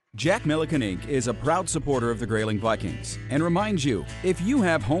Jack Milliken Inc. is a proud supporter of the Grayling Vikings and reminds you, if you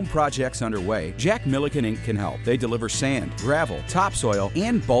have home projects underway, Jack Milliken Inc. can help. They deliver sand, gravel, topsoil,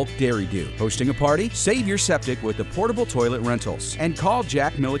 and bulk dairy dew. Hosting a party? Save your septic with the portable toilet rentals. And call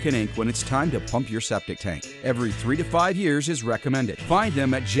Jack Milliken Inc. when it's time to pump your septic tank. Every 3 to 5 years is recommended. Find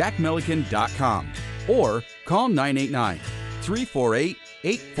them at jackmilliken.com or call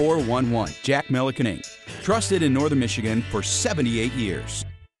 989-348-8411. Jack Milliken Inc. Trusted in Northern Michigan for 78 years.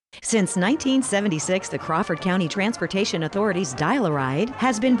 Since 1976, the Crawford County Transportation Authority's Dial-A-Ride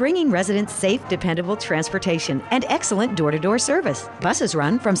has been bringing residents safe, dependable transportation and excellent door-to-door service. Buses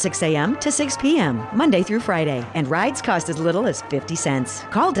run from 6 a.m. to 6 p.m., Monday through Friday, and rides cost as little as 50 cents.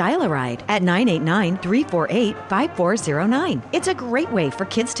 Call Dial-A-Ride at 989-348-5409. It's a great way for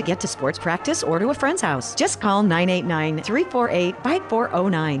kids to get to sports practice or to a friend's house. Just call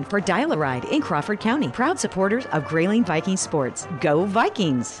 989-348-5409 for Dial-A-Ride in Crawford County. Proud supporters of Grayling Viking sports. Go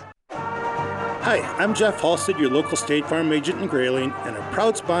Vikings! Hi, I'm Jeff Halstead, your local State Farm agent in Grayling, and a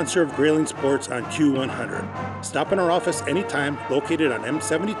proud sponsor of Grayling Sports on Q100. Stop in our office anytime, located on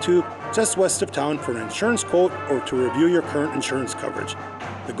M72, just west of town, for an insurance quote or to review your current insurance coverage.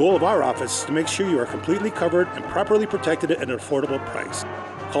 The goal of our office is to make sure you are completely covered and properly protected at an affordable price.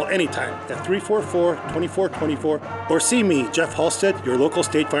 Call anytime at 344-2424 or see me, Jeff Halstead, your local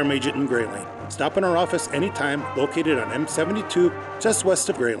State Farm agent in Grayling. Stop in our office anytime, located on M72, just west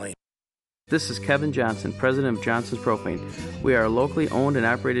of Grayling. This is Kevin Johnson, president of Johnson's Propane. We are a locally owned and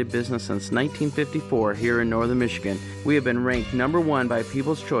operated business since 1954 here in Northern Michigan. We have been ranked #1 by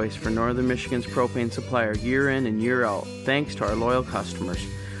People's Choice for Northern Michigan's propane supplier year in and year out, thanks to our loyal customers.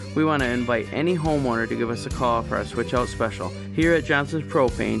 We want to invite any homeowner to give us a call for our switch out special. Here at Johnson's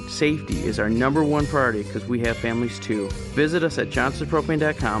Propane, safety is our #1 priority because we have families too. Visit us at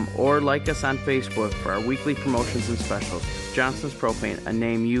johnsonspropane.com or like us on Facebook for our weekly promotions and specials. Johnson's Propane, a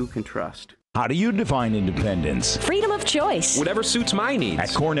name you can trust. How do you define independence? Freedom of choice. Whatever suits my needs.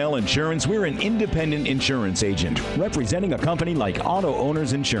 At Cornell Insurance, we're an independent insurance agent representing a company like Auto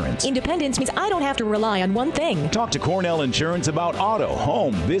Owners Insurance. Independence means I don't have to rely on one thing. Talk to Cornell Insurance about auto,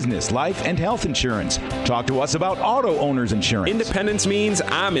 home, business, life, and health insurance. Talk to us about Auto Owners Insurance. Independence means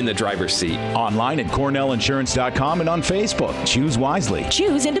I'm in the driver's seat. Online at cornellinsurance.com and on Facebook. Choose wisely.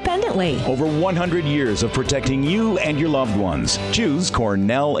 Choose independently. Over 100 years of protecting you and your loved ones. Choose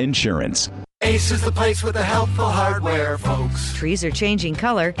Cornell Insurance. Ace is the place with the helpful hardware, folks. Trees are changing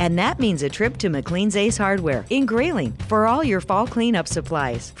color, and that means a trip to McLean's Ace Hardware in Grayling for all your fall cleanup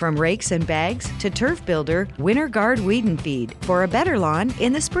supplies. From rakes and bags to turf builder, winter guard weed and feed for a better lawn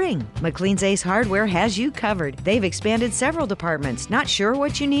in the spring. McLean's Ace Hardware has you covered. They've expanded several departments. Not sure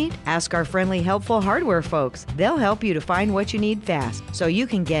what you need? Ask our friendly, helpful hardware folks. They'll help you to find what you need fast so you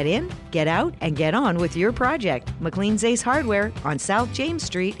can get in, get out, and get on with your project. McLean's Ace Hardware on South James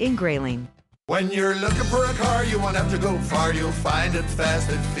Street in Grayling. When you're looking for a car, you won't have to go far. You'll find it fast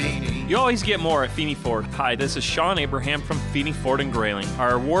at Feeney. You always get more at Feeney Ford. Hi, this is Sean Abraham from Feeney Ford in Grayling.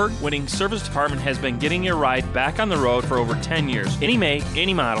 Our award-winning service department has been getting your ride back on the road for over 10 years. Any make,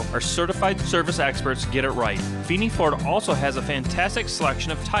 any model, our certified service experts get it right. Feeney Ford also has a fantastic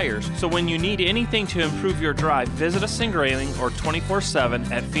selection of tires, so when you need anything to improve your drive, visit us in Grayling or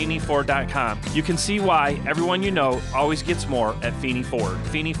 24/7 at FeeneyFord.com. You can see why everyone you know always gets more at Feeney Ford.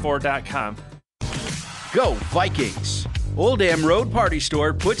 FeeneyFord.com. Go Vikings! Old Dam Road Party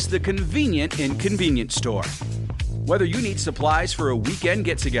Store puts the convenient in convenience store. Whether you need supplies for a weekend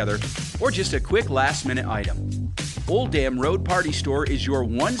get-together or just a quick last-minute item, Old Dam Road Party Store is your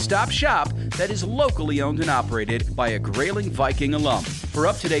one-stop shop that is locally owned and operated by a Grayling Viking alum. For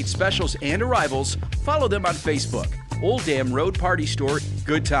up-to-date specials and arrivals, follow them on Facebook. Old Dam Road Party Store,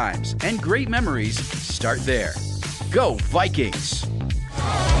 good times and great memories start there. Go Vikings!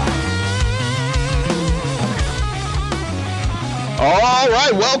 All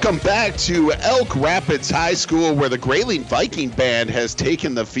right, welcome back to Elk Rapids High School, where the Grayling Viking Band has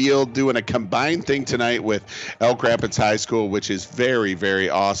taken the field, doing a combined thing tonight with Elk Rapids High School, which is very,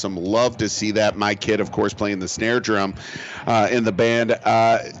 very awesome. Love to see that. My kid, of course, playing the snare drum in the band.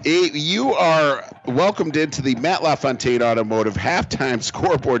 You are welcomed into the Matt LaFontaine Automotive halftime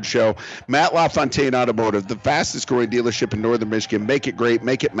scoreboard show. Matt LaFontaine Automotive, the fastest growing dealership in Northern Michigan. Make it great,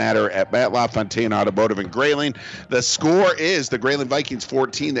 make it matter at Matt LaFontaine Automotive in Grayling. The score is the Grayling Vikings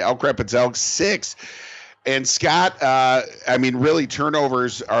 14, the Elk Rapids Elks 6. And Scott, really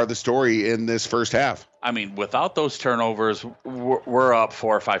turnovers are the story in this first half. I mean, without those turnovers, we're up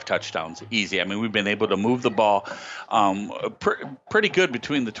 4 or 5 touchdowns. Easy. I mean, we've been able to move the ball pretty good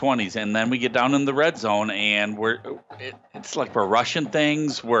between the 20s. And then we get down in the red zone, and it's like we're rushing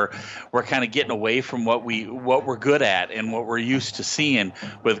things. We're kind of getting away from what we're good at and what we're used to seeing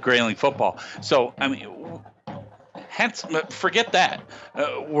with Grayling football. So, I mean, hence, forget that.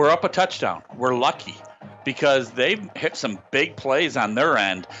 We're up a touchdown. We're lucky, because they've hit some big plays on their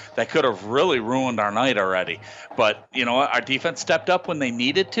end that could have really ruined our night already. But, you know, our defense stepped up when they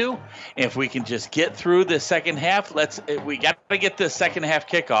needed to. If we can just get through the second half, we got to get this second half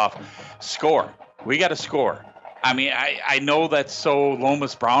kickoff. Score. We got to score. I mean, I know that's so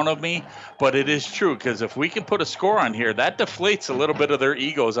Lomas Brown of me, but it is true, because if we can put a score on here, that deflates a little bit of their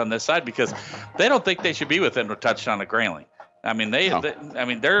egos on this side, because they don't think they should be within a touchdown of Grayling. I mean,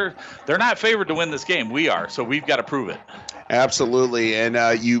 they're not favored to win this game. We are, so we've got to prove it. Absolutely, and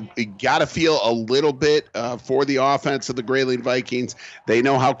you got to feel a little bit for the offense of the Grayling Vikings. They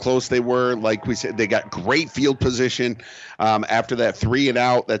know how close they were. Like we said, they got great field position after that 3 and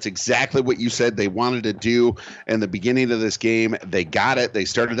out. That's exactly what you said they wanted to do in the beginning of this game. They got it. They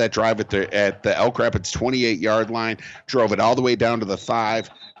started that drive at the Elk Rapids 28-yard line, drove it all the way down to the 5.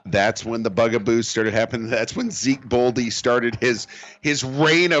 That's when the bugaboos started happening. That's when Zeke Bolde started his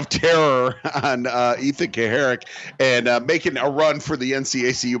reign of terror on Ethan Kaharick and making a run for the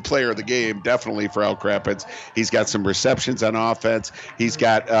NCACU player of the game, definitely for Elk Rapids. He's got some receptions on offense. He's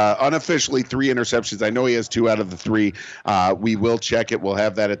got unofficially 3 interceptions. I know he has 2 out of the 3. We will check it. We'll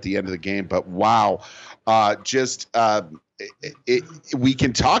have that at the end of the game. But wow, we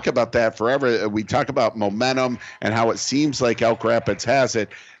can talk about that forever. We talk about momentum and how it seems like Elk Rapids has it.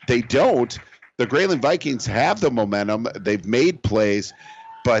 They don't. The Grayling Vikings have the momentum. They've made plays,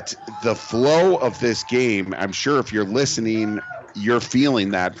 but the flow of this game, I'm sure if you're listening, you're feeling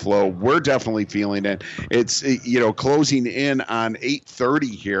that flow. We're definitely feeling it. It's, closing in on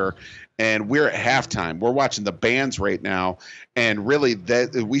 8:30 here, and we're at halftime. We're watching the bands right now, and really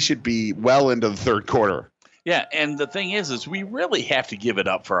that we should be well into the third quarter. Yeah, and the thing is we really have to give it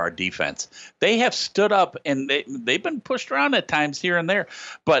up for our defense. They have stood up, and they've been pushed around at times here and there.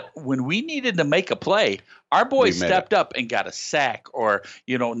 But when we needed to make a play, our boys stepped up and got a sack or,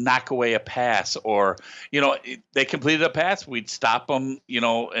 knock away a pass or, they completed a pass, we'd stop them,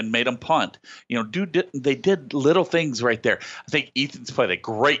 and made them punt. They did little things right there. I think Ethan's played a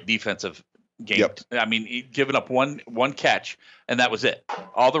great defensive game. Yep. I mean, he's given up one catch, and that was it.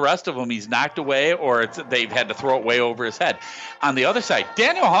 All the rest of them he's knocked away, or they've had to throw it way over his head. On the other side,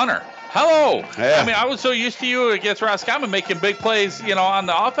 Daniel Hunter. Hello. Yeah. I mean, I was so used to you against Roscommon making big plays, on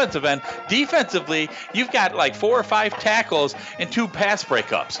the offensive end. Defensively, you've got like 4 or 5 tackles and 2 pass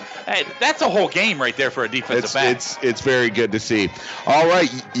breakups. Hey, that's a whole game right there for a defensive back. It's very good to see. All right,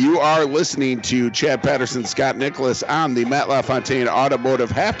 you are listening to Chad Patterson, Scott Nicholas on the Matt LaFontaine Automotive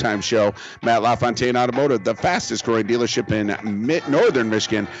Halftime Show. Matt LaFontaine Automotive, the fastest growing dealership in northern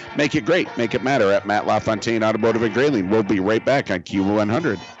Michigan. Make it great. Make it matter at Matt LaFontaine Automotive in Grayling. We'll be right back on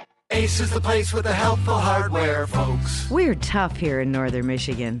Q100. Ace is the place with the helpful hardware, folks. We're tough here in northern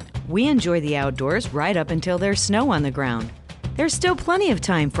Michigan. We enjoy the outdoors right up until there's snow on the ground. There's still plenty of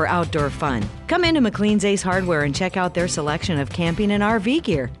time for outdoor fun. Come into McLean's Ace Hardware and check out their selection of camping and RV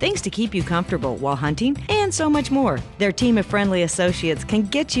gear, things to keep you comfortable while hunting, and so much more. Their team of friendly associates can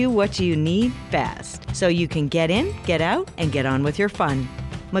get you what you need fast, so you can get in, get out, and get on with your fun.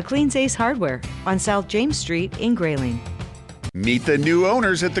 McLean's Ace Hardware on South James Street in Grayling. Meet the new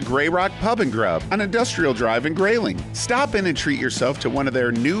owners at the Grey Rock Pub and Grub on Industrial Drive in Grayling. Stop in and treat yourself to one of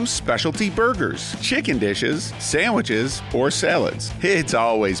their new specialty burgers, chicken dishes, sandwiches, or salads. It's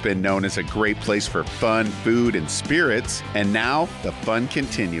always been known as a great place for fun, food, and spirits, and now the fun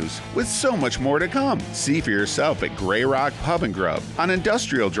continues with so much more to come. See for yourself at Grey Rock Pub and Grub on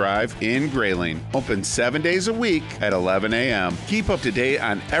Industrial Drive in Grayling. Open 7 days a week at 11 a.m. Keep up to date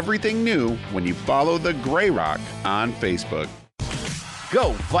on everything new when you follow the Grey Rock on Facebook.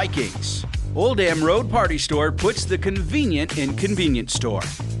 Go Vikings! Old Dam Road Party Store puts the convenient in convenience store.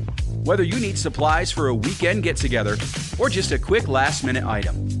 Whether you need supplies for a weekend get-together or just a quick last-minute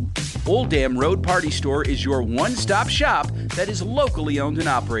item, Old Dam Road Party Store is your one-stop shop that is locally owned and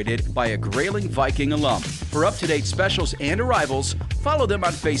operated by a Grayling Viking alum. For up-to-date specials and arrivals, follow them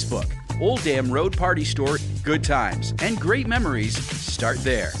on Facebook. Old Dam Road Party Store, good times and great memories start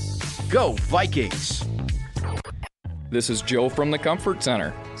there. Go Vikings! This is Joe from the Comfort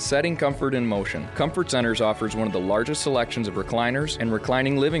Center. Setting comfort in motion. Comfort Centers offers one of the largest selections of recliners and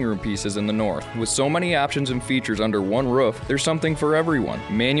reclining living room pieces in the north. With so many options and features under one roof, there's something for everyone.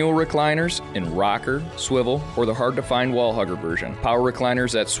 Manual recliners in rocker, swivel, or the hard-to-find wall hugger version. Power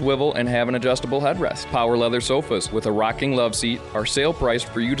recliners that swivel and have an adjustable headrest. Power leather sofas with a rocking love seat are sale priced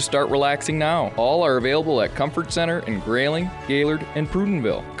for you to start relaxing now. All are available at Comfort Center in Grayling, Gaylord, and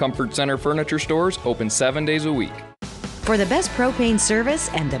Prudenville. Comfort Center furniture stores open 7 days a week. For the best propane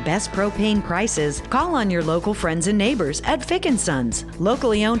service and the best propane prices, call on your local friends and neighbors at Fick & Sons.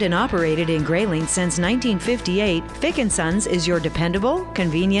 Locally owned and operated in Grayling since 1958, Fick & Sons is your dependable,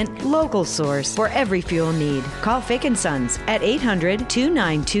 convenient, local source for every fuel need. Call Fick & Sons at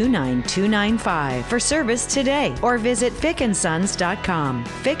 800-292-9295 for service today or visit fickandsons.com.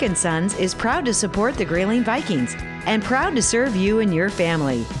 Fick & Sons is proud to support the Grayling Vikings and proud to serve you and your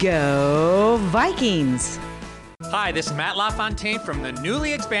family. Go Vikings! Hi, this is Matt LaFontaine from the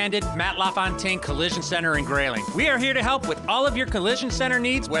newly expanded Matt LaFontaine Collision Center in Grayling. We are here to help with all of your collision center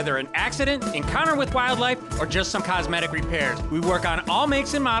needs, whether an accident, encounter with wildlife, or just some cosmetic repairs. We work on all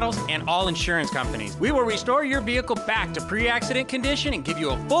makes and models and all insurance companies. We will restore your vehicle back to pre-accident condition and give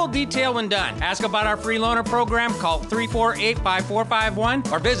you a full detail when done. Ask about our free loaner program, call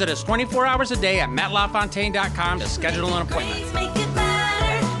 348-5451, or visit us 24 hours a day at mattlaffontaine.com to schedule an appointment. Please make it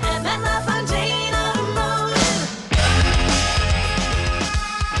better at Matt LaFontaine.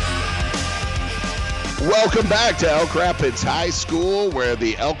 Welcome back to Elk Rapids High School, where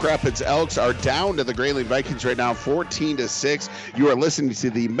the Elk Rapids Elks are down to the Grayling Vikings right now, 14-6. You are listening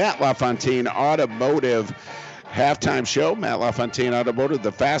to the Matt LaFontaine Automotive halftime show. Matt LaFontaine Automotive,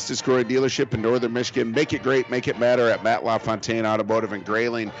 the fastest growing dealership in northern Michigan. Make it great, make it matter at Matt LaFontaine Automotive in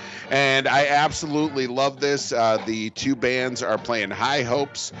Grayling. And I absolutely love this. The two bands are playing High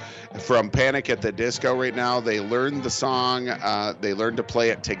Hopes from Panic at the Disco right now. They learned the song. They learned to play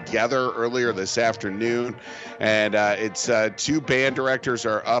it together earlier this afternoon. And it's two band directors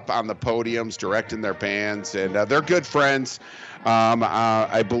are up on the podiums directing their bands. And they're good friends.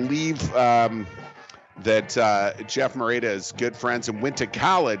 I believe that Jeff Moreta is good friends and went to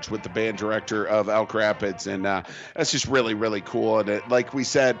college with the band director of Elk Rapids. And that's just really, really cool. And like we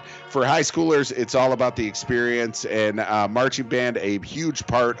said, for high schoolers, it's all about the experience. And marching band, a huge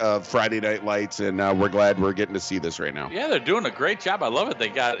part of Friday Night Lights. And we're glad we're getting to see this right now. Yeah, they're doing a great job. I love it. They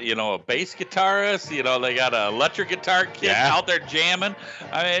got, a bass guitarist, they got an electric guitar kid out there jamming.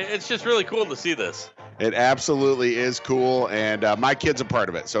 I mean, it's just really cool to see this. It absolutely is cool, and my kid's a part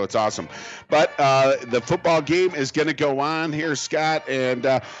of it, so it's awesome. But the football game is going to go on here, Scott, and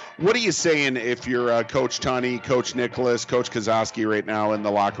what are you saying if you're Coach Tunney, Coach Nicholas, Coach Kozowski right now in the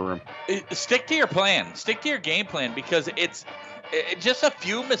locker room? Stick to your plan. Stick to your game plan, because it's just a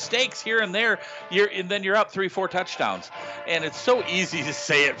few mistakes here and there, then you're up 3-4 touchdowns. And it's so easy to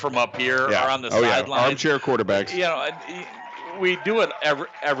say it from up here or on the sideline. Armchair quarterbacks. We do it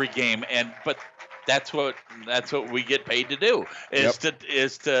every game, but that's what we get paid to do is to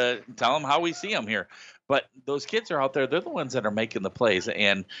tell them how we see them here. But those kids are out there; they're the ones that are making the plays,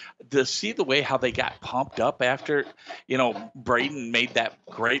 and to see the way how they got pumped up after, Braden made that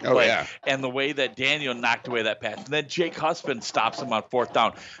great play, and the way that Daniel knocked away that pass, and then Jake HUSPIN stops him on fourth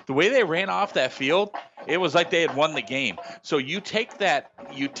down. The way they ran off that field, it was like they had won the game. So you take that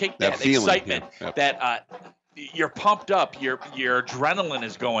excitement, that. You're pumped up, your adrenaline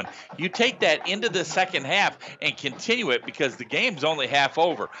is going. You take that into the second half and continue it, because the game's only half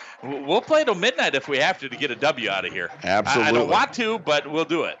over. We'll play till midnight if we have to get a W out of here. Absolutely. I don't want to, but we'll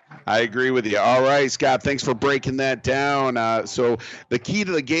do it. I agree with you. All right, Scott, thanks for breaking that down. So the key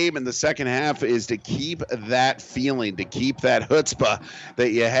to the game in the second half is to keep that feeling, to keep that chutzpah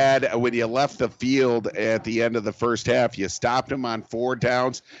that you had when you left the field at the end of the first half. You stopped them on 4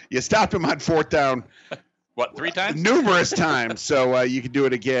 downs. You stopped them on fourth down. What, 3 times? Numerous times. So you can do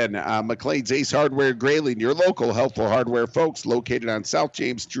it again. McLean's Ace Hardware Grayling, your local helpful hardware folks, located on South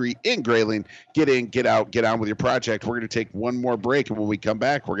James Street in Grayling. Get in, get out, get on with your project. We're going to take one more break, and when we come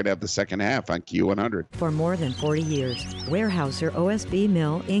back, we're going to have the second half on Q100. For more than 40 years, Weyerhaeuser OSB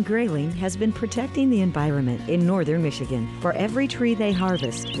Mill in Grayling has been protecting the environment in northern Michigan. For every tree they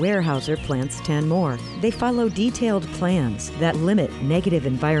harvest, Weyerhaeuser plants 10 more. They follow detailed plans that limit negative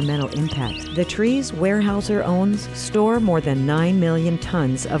environmental impact. The trees Weyerhaeuser owns store more than 9 million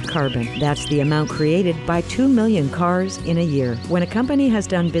tons of carbon. That's the amount created by 2 million cars in a year. When a company has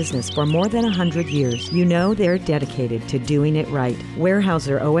done business for more than 100 years, you know they're dedicated to doing it right.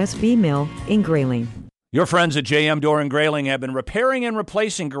 Weyerhaeuser OSB Mill in Grayling. Your friends at JM Door & Grayling have been repairing and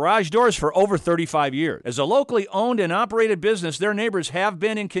replacing garage doors for over 35 years. As a locally owned and operated business, their neighbors have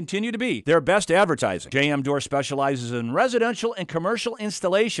been and continue to be their best advertising. JM Door specializes in residential and commercial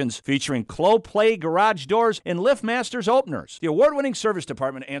installations featuring Clopay garage doors and LiftMasters openers. The award-winning service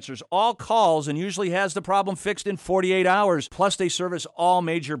department answers all calls and usually has the problem fixed in 48 hours, plus they service all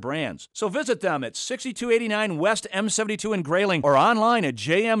major brands. So visit them at 6289 West M72 in Grayling or online at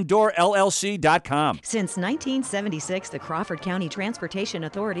jmdoorllc.com. Since 1976, the Crawford County Transportation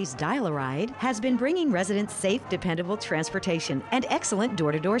Authority's Dial-A-Ride has been bringing residents safe, dependable transportation and excellent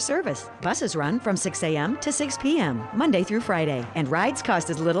door-to-door service. Buses run from 6 a.m. to 6 p.m., Monday through Friday, and rides cost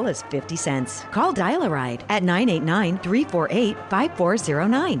as little as 50 cents. Call Dial-A-Ride at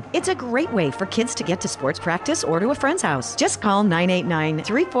 989-348-5409. It's a great way for kids to get to sports practice or to a friend's house. Just call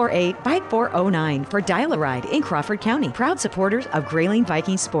 989-348-5409 for Dial-A-Ride in Crawford County. Proud supporters of Grayling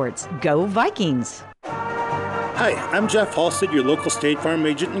Viking sports. Go Vikings! Hi, I'm Jeff Halstead, your local State Farm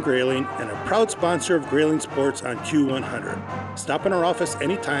agent in Grayling, and a proud sponsor of Grayling Sports on Q100. Stop in our office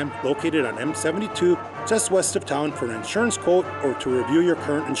anytime, located on M72, just west of town, for an insurance quote or to review your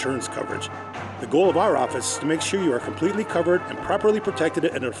current insurance coverage. The goal of our office is to make sure you are completely covered and properly protected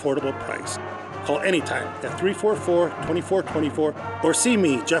at an affordable price. Call anytime at 344-2424 or see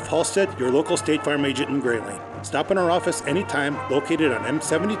me, Jeff Halstead, your local State Farm agent in Grayling. Stop in our office anytime, located on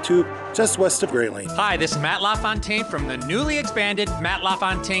M72, just west of Grayling. Hi, this is Matt LaFontaine from the newly expanded Matt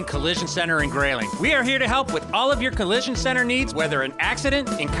LaFontaine Collision Center in Grayling. We are here to help with all of your collision center needs, whether an accident,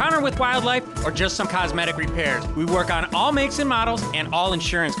 encounter with wildlife, or just some cosmetic repairs. We work on all makes and models and all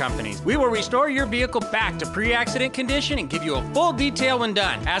insurance companies. We will restore your vehicle back to pre-accident condition and give you a full detail when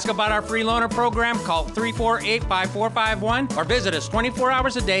done. Ask about our free loaner program, call 348-5451, or visit us 24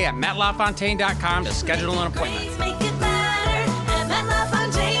 hours a day at mattlafontaine.com to schedule an appointment. Make it better at Matt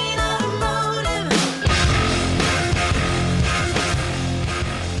LaFontaine Automotive.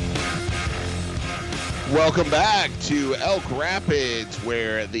 Welcome back to Elk Rapids,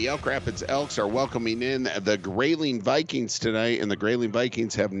 where the Elk Rapids Elks are welcoming in the Grayling Vikings tonight, and the Grayling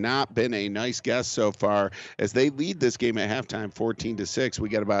Vikings have not been a nice guest so far as they lead this game at halftime 14-6. We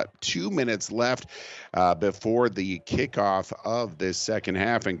got about 2 minutes left before the kickoff of this second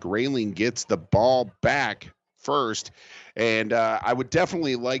half, and Grayling gets the ball back first. And I would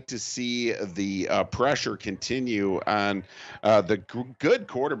definitely like to see the pressure continue on the good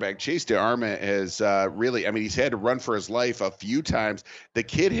quarterback. Chase DeArmond has really, I mean, he's had to run for his life a few times. The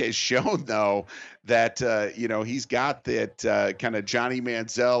kid has shown, though, that, he's got that kind of Johnny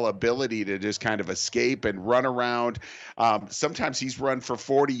Manziel ability to just kind of escape and run around. Sometimes he's run for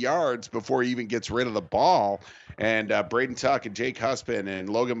 40 yards before he even gets rid of the ball. And Braden Tuck and Jake Huspin and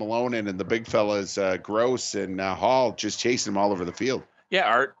Logan Malonen and the big fellas, Gross and Hall, just chasing him all over the field.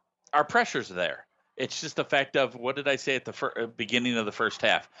 Yeah, our pressure's there. It's just the fact of, what did I say at the beginning of the first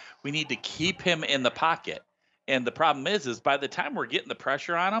half? We need to keep him in the pocket. And the problem is by the time we're getting the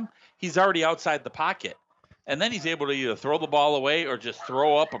pressure on him, he's already outside the pocket. And then he's able to either throw the ball away or just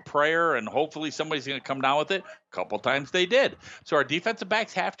throw up a prayer, and hopefully somebody's going to come down with it. A couple times they did. So our defensive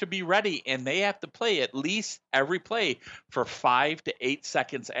backs have to be ready, and they have to play at least every play for 5 to 8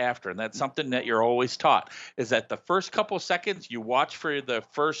 seconds after. And that's something that you're always taught, is that the first couple of seconds you watch for the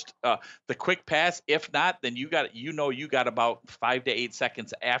first the quick pass. If not, then you got about 5 to 8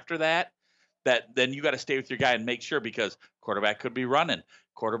 seconds after that then you got to stay with your guy and make sure, because quarterback could be running.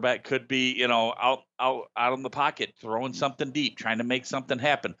 Quarterback could be, out in the pocket, throwing something deep, trying to make something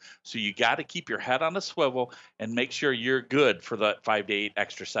happen. So you got to keep your head on a swivel and make sure you're good for the 5 to 8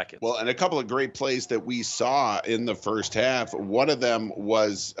 extra seconds. Well, and a couple of great plays that we saw in the first half. One of them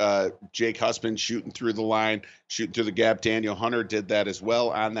was Jake Huspin shooting through the line, shooting through the gap. Daniel Hunter did that as well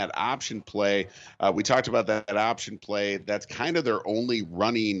on that option play. We talked about that option play. That's kind of their only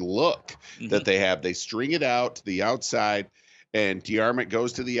running look that they have. They string it out to the outside, and DeArmond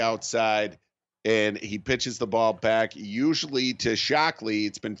goes to the outside, and he pitches the ball back, usually to Shockley.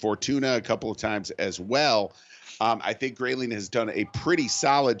 It's been Fortuna a couple of times as well. I think Grayling has done a pretty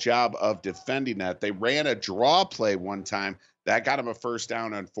solid job of defending that. They ran a draw play one time. That got him a first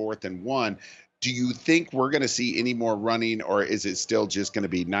down on 4th and 1. Do you think we're going to see any more running, or is it still just going to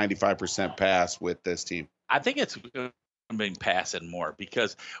be 95% pass with this team? I think it's been passing more,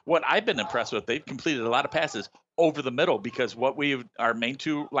 because what I've been impressed with, they've completed a lot of passes over the middle, because our main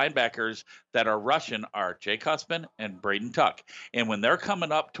two linebackers that are rushing are Jake Huspin and Braden Tuck. And when they're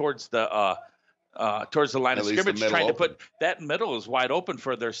coming up towards the line of scrimmage, trying to put that middle is wide open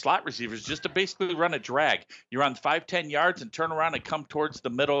for their slot receivers just to basically run a drag. You run 5-10 yards and turn around and come towards the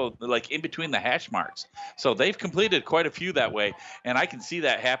middle, like in between the hash marks. So they've completed quite a few that way, and I can see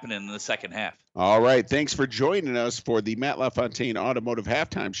that happening in the second half. All right. Thanks for joining us for the Matt LaFontaine Automotive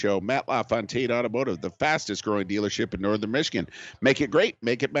Halftime Show. Matt LaFontaine Automotive, the fastest growing dealership in Northern Michigan. Make it great.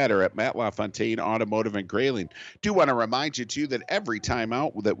 Make it better at Matt LaFontaine Automotive in Grayling. Do want to remind you, too, that every time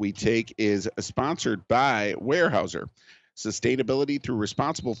out that we take is sponsored by Weyerhaeuser. Sustainability through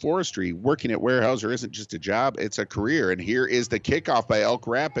responsible forestry. Working at Weyerhaeuser isn't just a job, it's a career. And here is the kickoff by Elk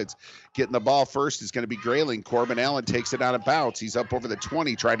Rapids. Getting the ball first is going to be Grayling. Corbin Allen takes it out of bounds. He's up over the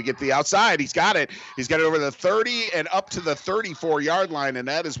 20, trying to get to the outside. He's got it. He's got it over the 30 and up to the 34-yard line, and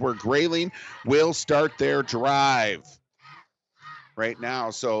that is where Grayling will start their drive right now.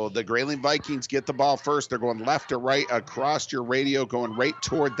 So the Grayling Vikings get the ball first. They're going left to right across your radio, going right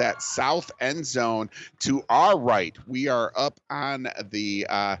toward that south end zone to our right. We are up on the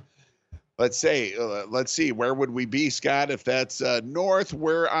let's see, where would we be, Scott? If that's north,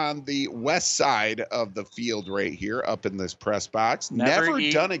 we're on the west side of the field right here, up in this press box. Never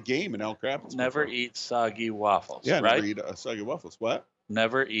done a game in Elk Rapids. Never eat soggy waffles. Yeah, right? never eat soggy waffles. What?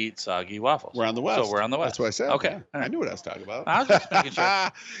 Never eat soggy waffles. We're on the west. So we're on the west. That's what I said. Okay. Yeah, Right. I knew what I was talking about. I was just making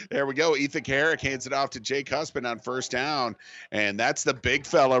sure. There we go. Ethan Carrick hands it off to Jake HUSPIN on first down. And that's the big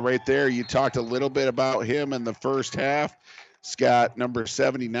fella right there. You talked a little bit about him in the first half. Scott, number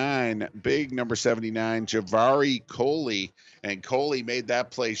 79, big number 79, Javari Coley. And Coley made that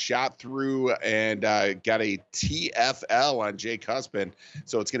play, shot through, and got a TFL on Jake HUSPIN.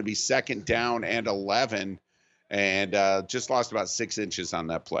 So it's going to be second down and 11. And just lost about 6 inches on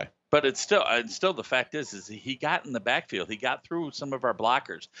that play. But it's still the fact is he got in the backfield. He got through some of our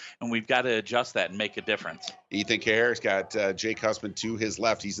blockers, and we've got to adjust that and make a difference. Ethan Carrick's got Jake HUSPIN to his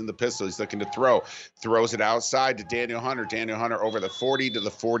left. He's in the pistol. He's looking to throw. Throws it outside to Daniel Hunter. Daniel Hunter over the 40 to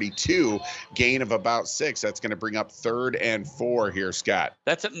the 42. Gain of about 6. That's going to bring up 3rd and 4 here, Scott.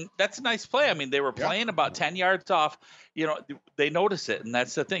 That's a nice play. I mean, they were playing about 10 yards off. You know, they notice it, and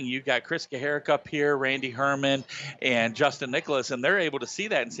that's the thing. You got Chris Kaharick up here, Randy Herman, and Justin Nicholas, and they're able to see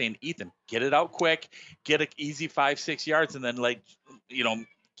that and saying, Ethan, get it out quick, get an easy 5-6 yards, and then,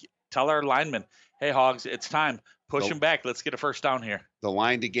 tell our linemen, hey, Hogs, it's time. Push them back. Let's get a first down here. The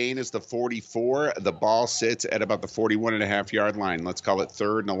line to gain is the 44. The ball sits at about the 41.5-yard line. Let's call it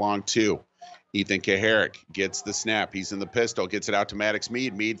 3rd and a long 2. Ethan Kaharick gets the snap. He's in the pistol, gets it out to Maddox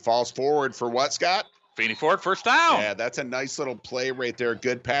Mead. Mead falls forward for what, Scott? Feeney Ford, first down. Yeah, that's a nice little play right there.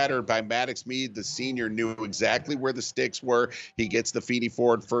 Good pattern by Maddox Mead. The senior knew exactly where the sticks were. He gets the Feeney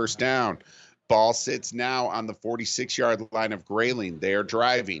Ford first down. Ball sits now on the 46-yard line of Grayling. They are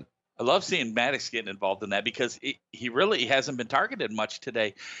driving. I love seeing Maddox getting involved in that because he really hasn't been targeted much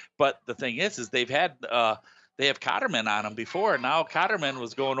today. But the thing is they have Cotterman on him before. Now Cotterman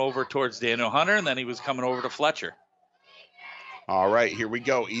was going over towards Daniel Hunter, and then he was coming over to Fletcher. All right, here we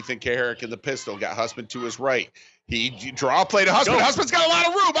go. Ethan Kaharick in the pistol. Got HUSPIN to his right. He draw play to HUSPIN. HUSPIN's got a lot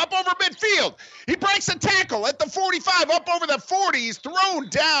of room up over midfield. He breaks a tackle at the 45, up over the 40. He's thrown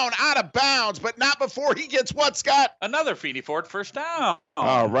down out of bounds, but not before he gets what, Scott? Another Feeney Ford first down.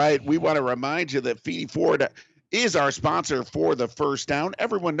 All right, we want to remind you that Feeney Ford is our sponsor for the first down.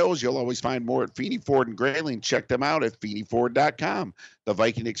 Everyone knows you'll always find more at Feeney Ford and Grayling. Check them out at FeeneyFord.com. The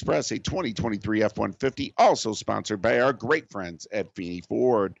Viking Express, a 2023 F-150, also sponsored by our great friends at Feeney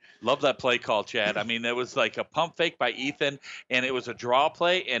Ford. Love that play call, Chad. I mean, it was like a pump fake by Ethan, and it was a draw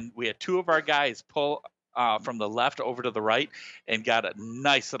play, and we had 2 of our guys pull from the left over to the right and got a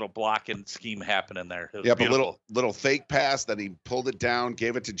nice little blocking scheme happening there. Yep, beautiful. A little fake pass, then he pulled it down,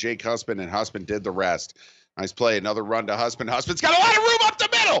 gave it to Jake HUSPIN, and HUSPIN did the rest. Nice play. Another run to HUSPIN. HUSPIN's got a lot of room up the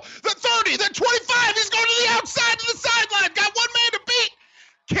middle. The 30, the 25. He's going to the outside to the sideline. Got one man to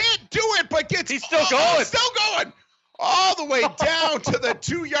beat. Can't do it, but gets. He's still going. Still going. All the way down to the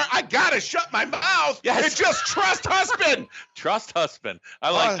 2-yard. I got to shut my mouth. Yes. And just trust HUSPIN. Trust HUSPIN.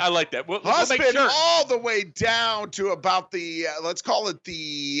 I like that. We'll HUSPIN make sure. all the way down to about the, let's call it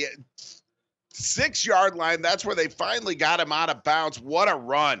the 6-yard line. That's where they finally got him out of bounds. What a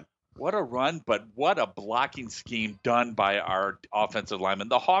run. What a run, but what a blocking scheme done by our offensive lineman.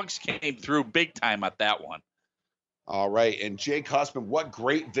 The Hogs came through big time at that one. All right, and Jake HUSPIN, what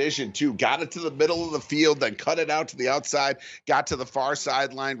great vision, too. Got it to the middle of the field, then cut it out to the outside, got to the far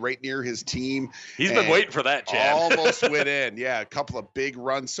sideline right near his team. He's been waiting for that, Chad. Almost went in. Yeah, a couple of big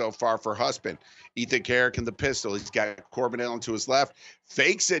runs so far for HUSPIN. Ethan Carrick in the pistol. He's got Corbin Allen to his left,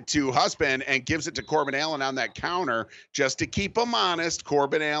 fakes it to HUSPIN, and gives it to Corbin Allen on that counter just to keep him honest.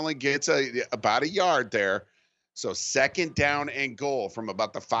 Corbin Allen gets about a yard there. So second down and goal from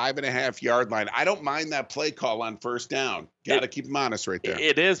about the 5.5-yard line. I don't mind that play call on first down. Got to keep them honest right there.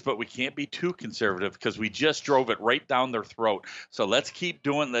 It is, but we can't be too conservative because we just drove it right down their throat. So let's keep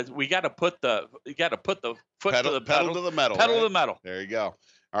doing that. We got to put the foot to the pedal to the metal. Pedal right? to the metal. There you go.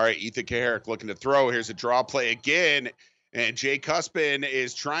 All right, Ethan Kaharick looking to throw. Here's a draw play again. And Jake HUSPIN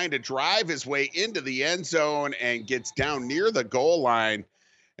is trying to drive his way into the end zone and gets down near the goal line.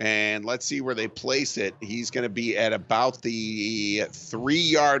 And let's see where they place it. He's going to be at about the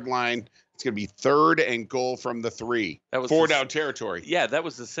 3-yard line. It's going to be 3rd and goal from the 3. That was 4-down territory. Yeah, that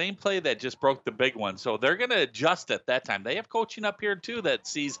was the same play that just broke the big one. So they're going to adjust at that time. They have coaching up here, too, that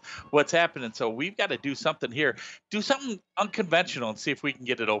sees what's happening. So we've got to do something here. Do something unconventional and see if we can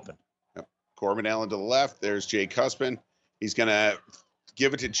get it open. Yep. Corbin Allen to the left. There's Jake HUSPIN. He's going to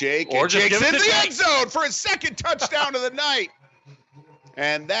give it to Jake. Or and just Jake's give it in to the Jake. end zone for his second touchdown of the night.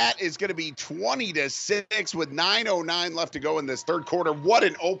 And that is going to be 20-6 with 9:09 left to go in this third quarter. What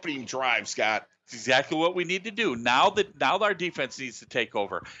an opening drive, Scott. It's exactly what we need to do. Now our defense needs to take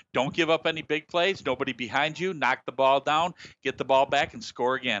over. Don't give up any big plays. Nobody behind you. Knock the ball down. Get the ball back and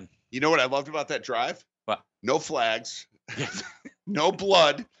score again. You know what I loved about that drive? What? No flags. No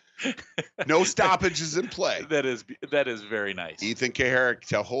blood. No stoppages in play. That is very nice. Ethan Kaharick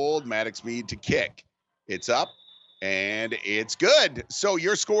to hold. Maddox Mead to kick. It's up. And it's good. So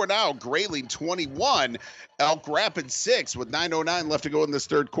your score now, Grayling 21, Elk Rapids 6 with 9:09 left to go in this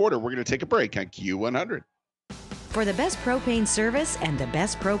third quarter. We're going to take a break on Q100. For the best propane service and the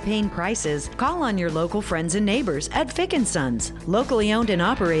best propane prices, call on your local friends and neighbors at Fick & Sons. Locally owned and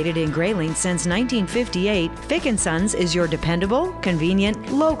operated in Grayling since 1958, Fick & Sons is your dependable,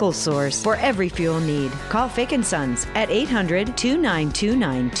 convenient, local source for every fuel need. Call Fick & Sons at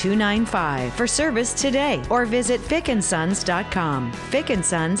 800-2929-295 for service today or visit fickandsons.com. Fick &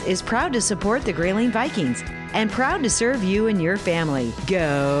 Sons is proud to support the Grayling Vikings and proud to serve you and your family.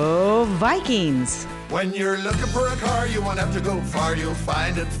 Go Vikings! When you're looking for a car, you won't have to go far. You'll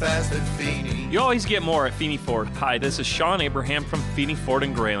find it fast at Feeney. You always get more at Feeney Ford. Hi, this is Sean Abraham from Feeney Ford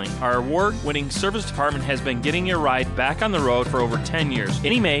and Grayling. Our award-winning service department has been getting your ride back on the road for over 10 years.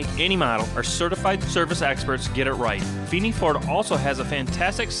 Any make, any model, our certified service experts get it right. Feeney Ford also has a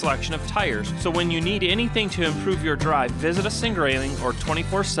fantastic selection of tires, so when you need anything to improve your drive, visit us in Grayling or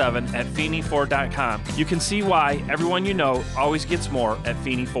 24/7 at FeeneyFord.com. You can see why everyone you know always gets more at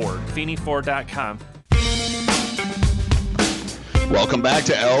Feeney Ford. FeeneyFord.com. Welcome back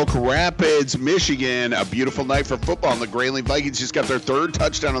to Elk Rapids, Michigan. A beautiful night for football. And the Grayling Vikings just got their 3rd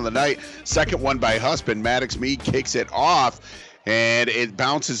touchdown of the night. Second one by HUSPIN. Maddox Mead kicks it off, and it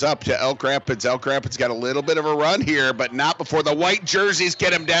bounces up to Elk Rapids. Elk Rapids got a little bit of a run here, but not before the white jerseys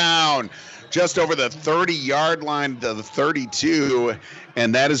get him down. Just over the 30-yard line to the 32,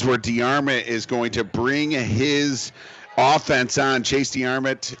 and that is where DeArmond is going to bring his offense on. Chase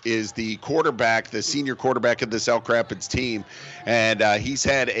DeArmond is the quarterback, the senior quarterback of this Elk Rapids team, and he's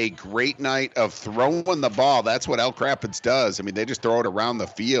had a great night of throwing the ball. That's what Elk Rapids does. I mean, they just throw it around the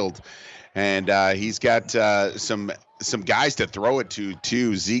field, and he's got some guys to throw it to,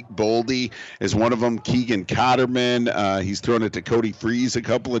 too. Zeke Bolde is one of them. Keegan Cotterman. He's thrown it to Cody Freeze a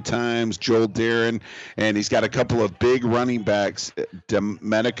couple of times, Joel Darren, and he's got a couple of big running backs,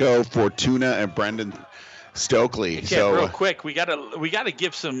 Domenico Fortuna and Brendan Stokely. Okay, so real quick, we gotta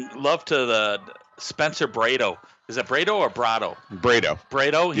give some love to the Spencer Brado. Is it Brado or Brado?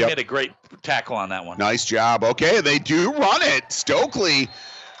 Brado. He made a great tackle on that one. Nice job. Okay, they do run it. Stokely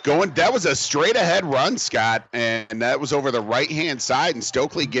that was a straight ahead run, Scott, and that was over the right-hand side, and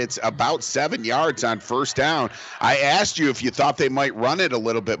Stokely gets about 7 yards on first down. I asked you if you thought they might run it a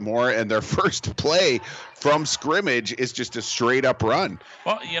little bit more, and their first play from scrimmage is just a straight up run.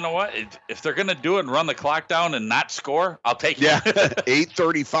 Well, you know what? If they're going to do it and run the clock down and not score, I'll take it. Yeah,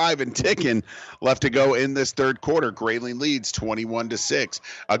 8:35 and ticking left to go in this third quarter. Grayling leads 21-6.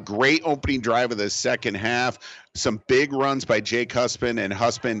 A great opening drive of the second half. Some big runs by Jake HUSPIN, and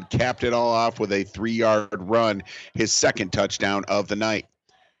HUSPIN capped it all off with a 3-yard run, his second touchdown of the night.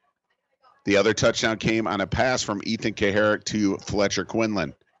 The other touchdown came on a pass from Ethan Kaharick to Fletcher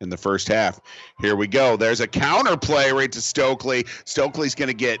Quinlan in the first half. Here we go. There's a counter play right to Stokely. Stokely's going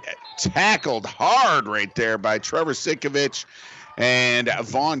to get tackled hard right there by Trevor Sikovich and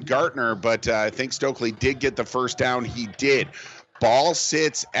Vaughn Gartner, but I think Stokely did get the first down. He did. Ball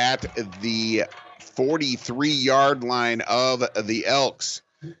sits at the 43-yard line of the Elks.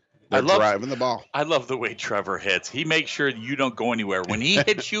 They're driving the ball. I love the way Trevor hits. He makes sure you don't go anywhere. When he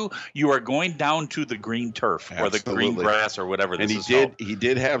hits you, you are going down to the green turf or the green grass or whatever this is called. He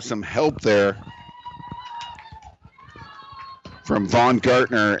did have some help there from Vaughn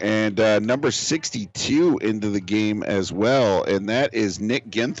Gartner, and number 62 into the game as well, and that is Nick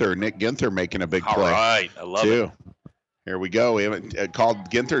Ginther. Nick Ginther making a big play. All right. I love it. Here we go. We haven't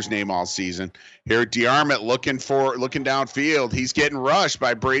called Ginther's name all season. Here, DeArmond looking downfield. He's getting rushed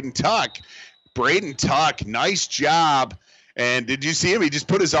by Braden Tuck. Braden Tuck, nice job. And did you see him? He just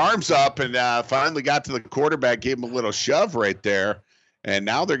put his arms up and finally got to the quarterback, gave him a little shove right there. And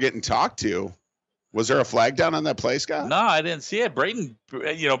now they're getting talked to. Was there a flag down on that play, Scott? No, I didn't see it. Braden,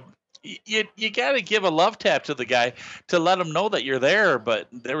 you got to give a love tap to the guy to let him know that you're there, but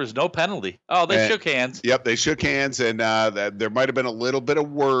there was no penalty. Oh, they shook hands. Yep, they shook hands, and there might have been a little bit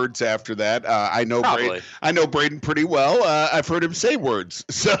of words after that. I know Braden pretty well. I've heard him say words.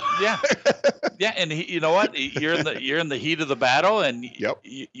 So yeah, and you know what? You're in the heat of the battle, and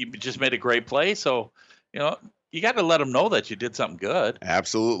you just made a great play. So you got to let him know that you did something good.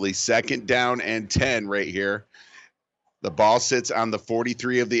 Absolutely. 2nd down and 10 right here. The ball sits on the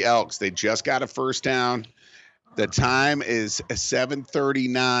 43 of the Elks. They just got a first down. The time is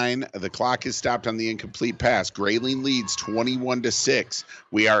 7:39. The clock is stopped on the incomplete pass. Grayling leads 21-6.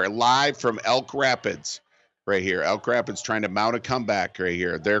 We are live from Elk Rapids right here. Elk Rapids trying to mount a comeback right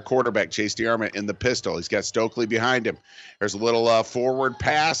here. Their quarterback, Chase DeArmond, in the pistol. He's got Stokely behind him. There's a little forward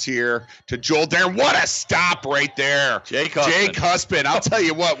pass here to Joel Darren. What a stop right there. Jake Huspin. I'll tell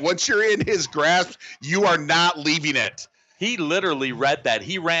you what, once you're in his grasp, you are not leaving it. He literally read that.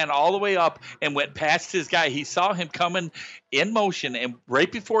 He ran all the way up and went past his guy. He saw him coming in motion, and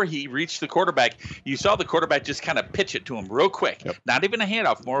right before he reached the quarterback, you saw the quarterback just kind of pitch it to him real quick. Yep. Not even a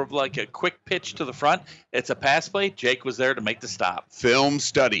handoff, more of like a quick pitch to the front. It's a pass play. Jake was there to make the stop. Film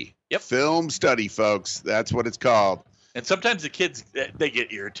study. Yep. Film study, folks. That's what it's called. And sometimes the kids, they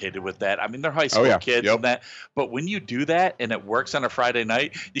get irritated with that. I mean, they're high school kids and that. But when you do that and it works on a Friday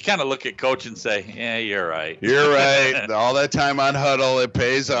night, you kind of look at coach and say, yeah, you're right. You're right. All that time on huddle, it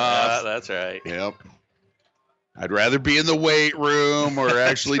pays off. That's right. Yep. I'd rather be in the weight room or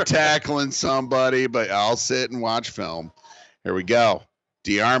actually tackling somebody, but I'll sit and watch film. Here we go.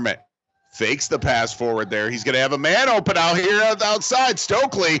 DeArmond fakes the pass forward there. He's going to have a man open out here outside.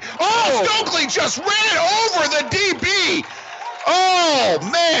 Stokely. Oh, Stokely just ran over the DB. Oh,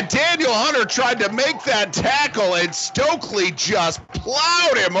 man. Daniel Hunter tried to make that tackle, and Stokely just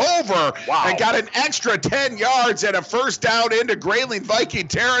plowed him over and got an extra 10 yards and a first down into Grayling Viking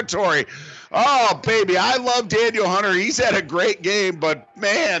territory. Oh, baby, I love Daniel Hunter. He's had a great game, but,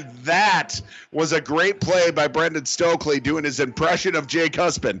 man, that was a great play by Brendan Stokely doing his impression of Jake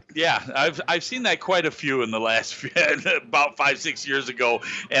Huspin. Yeah, I've seen that quite a few in the last about 5-6 years ago,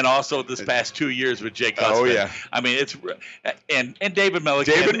 and also this past 2 years with Jake Huspin. Oh, yeah. I mean, it's and David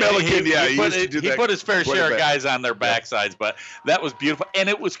Milliken. David Milliken, he put his fair share of guys on their backsides, but that was beautiful, and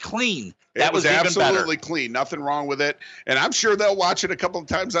it was clean. That was even absolutely better. Clean. Nothing wrong with it. And I'm sure they'll watch it a couple of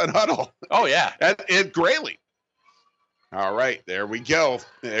times on Huddle. Oh, yeah. At Grayling. All right, there we go.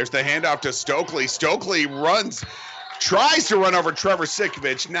 There's the handoff to Stokely. Stokely tries to run over Trevor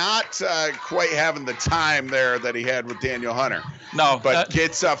Sikovich, not quite having the time there that he had with Daniel Hunter. No. But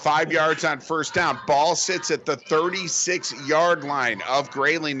gets 5 yards on first down. Ball sits at the 36-yard line of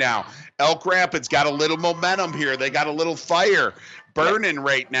Grayling now. Elk Rapids got a little momentum here. They got a little fire burning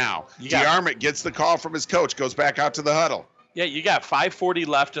right now. DeArmond gets the call from his coach, goes back out to the huddle. Yeah, you got 5:40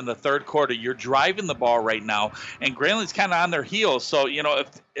 left in the third quarter. You're driving the ball right now, and Grayling's kind of on their heels. So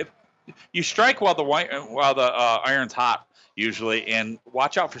if you strike while the iron's hot, usually, and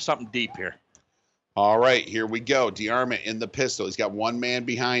watch out for something deep here. All right, here we go. DeArmond in the pistol. He's got one man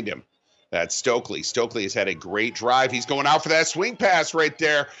behind him. That's Stokely. Stokely has had a great drive. He's going out for that swing pass right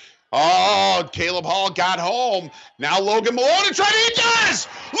there. Oh, Caleb Hall got home. Now Logan Maloney he does!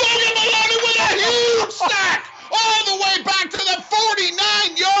 Logan Maloney with a huge sack all the way back to the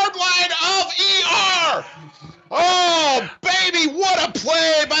 49-yard line of ER. Oh, baby, what a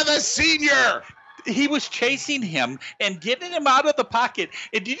play by the senior. He was chasing him and getting him out of the pocket.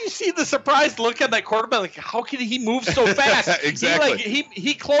 And did you see the surprised look on that quarterback? Like, how can he move so fast? Exactly.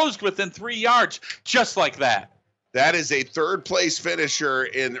 He closed within 3 yards just like that. That is a third-place finisher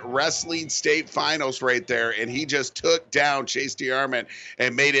in wrestling state finals right there, and he just took down Chase DeArmond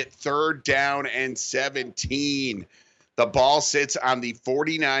and made it 3rd down and 17. The ball sits on the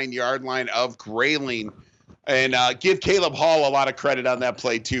 49-yard line of Grayling. And give Caleb Hall a lot of credit on that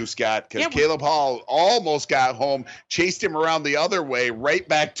play too, Scott, because Caleb Hall almost got home, chased him around the other way, right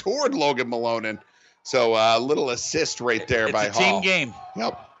back toward Logan Malone. So a little assist right there by Hall. It's a team game.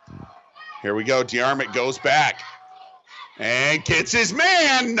 Yep. Here we go. DeArmond goes back. And gets his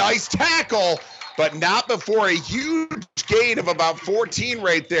man. Nice tackle, but not before a huge gain of about 14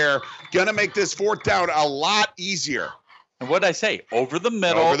 right there. Going to make this 4th down a lot easier. And what did I say? Over the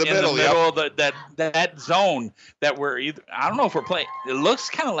middle, of that zone that we're either, I don't know if we're playing. It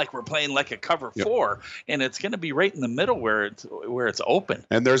looks kind of like we're playing like a cover 4, and it's going to be right in the middle where it's open.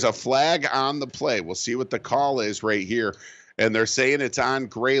 And there's a flag on the play. We'll see what the call is right here. And they're saying it's on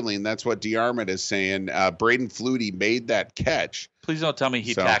Grayling. That's what DeArmond is saying. Braden Flutie made that catch. Please don't tell me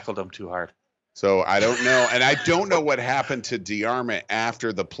he tackled him too hard. So I don't know. And I don't know what happened to DeArmond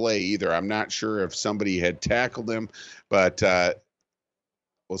after the play either. I'm not sure if somebody had tackled him, but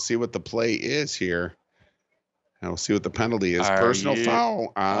we'll see what the play is here. And we'll see what the penalty is. Personal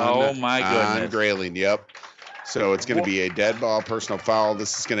foul on Grayling. Yep. So it's going to be a dead ball, personal foul.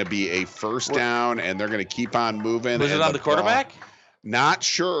 This is going to be a first down, and they're going to keep on moving. Was it on the quarterback? Not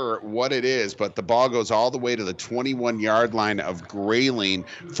sure what it is, but the ball goes all the way to the 21-yard line of Grayling.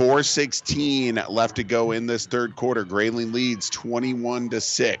 4:16 left to go in this third quarter. Grayling leads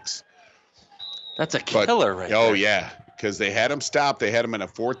 21-6. That's a killer right there. Oh, yeah, because they had him stopped. They had him in a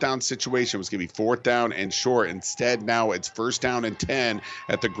fourth down situation. It was going to be fourth down and short. Instead, now it's first down and 10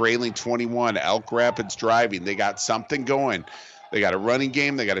 at the Grayling 21. Elk Rapids driving. They got something going. They got a running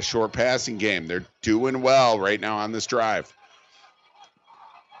game. They got a short passing game. They're doing well right now on this drive.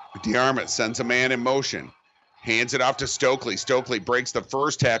 DeArmond sends a man in motion. Hands it off to Stokely. Stokely breaks the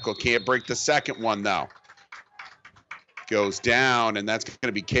first tackle. Can't break the second one, though. Goes down, and that's going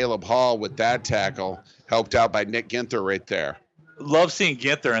to be Caleb Hall with that tackle. Helped out by Nick Ginther right there. Love seeing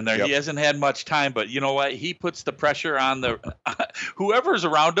Ginther in there. Yep. He hasn't had much time, but you know what? He puts the pressure on the whoever's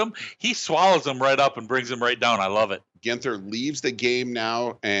around him. He swallows them right up and brings them right down. I love it. Ginther leaves the game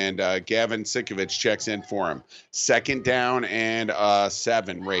now, and Gavin Sikovich checks in for him. Second down and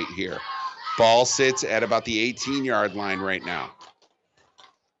 7 right here. Ball sits at about the 18-yard line right now.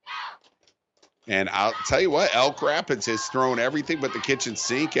 And I'll tell you what, Elk Rapids has thrown everything but the kitchen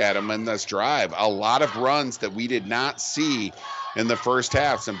sink at them in this drive. A lot of runs that we did not see in the first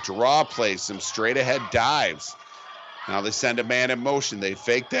half. Some draw plays, some straight-ahead dives. Now they send a man in motion. They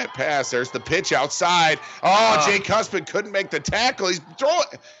fake that pass. There's the pitch outside. Oh, Jake HUSPIN couldn't make the tackle. He's throwing.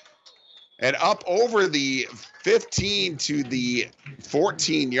 And up over the 15 to the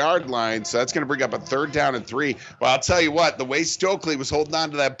 14-yard line. So that's going to bring up a third down and 3. Well, I'll tell you what, the way Stokely was holding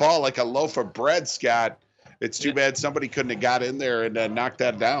on to that ball like a loaf of bread, Scott, it's too bad somebody couldn't have got in there and knocked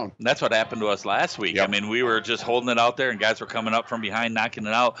that down. And that's what happened to us last week. Yep. I mean, we were just holding it out there, and guys were coming up from behind, knocking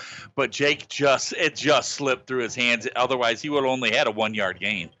it out. But Jake just slipped through his hands. Otherwise, he would have only had a 1-yard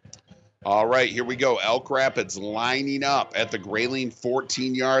gain. All right, here we go. Elk Rapids lining up at the Grayling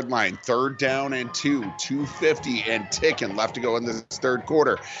 14-yard line. Third down and 2, 2:50 and ticking left to go in this third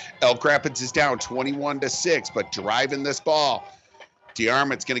quarter. Elk Rapids is down 21-6, but driving this ball.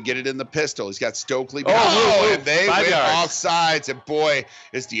 DeArmond's going to get it in the pistol. He's got Stokely. And they went off sides. And boy,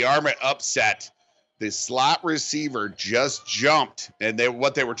 is DeArmond upset. The slot receiver just jumped. And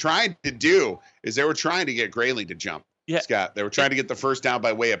what they were trying to do is they were trying to get Grayling to jump. Yeah. Scott, they were trying to get the first down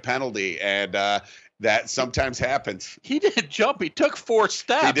by way of penalty. And that sometimes happens. He didn't jump. He took 4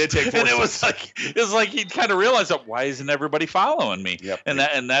 steps. He did take 4 steps. And it was like he kind of realized, why isn't everybody following me? Yep.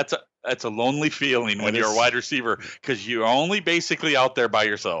 And that's a lonely feeling when you're a wide receiver because you're only basically out there by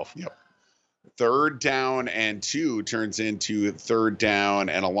yourself. Yep. Third down and 2 turns into third down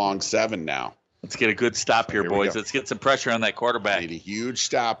and a long 7 now. Let's get a good stop here, boys. Let's get some pressure on that quarterback. Need a huge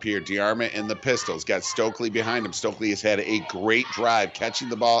stop here. DeArmond in the pistols. Got Stokely behind him. Stokely has had a great drive catching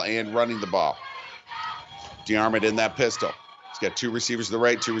the ball and running the ball. DeArmond in that pistol. He's got 2 receivers to the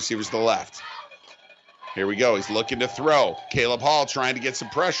right, 2 receivers to the left. Here we go. He's looking to throw. Caleb Hall trying to get some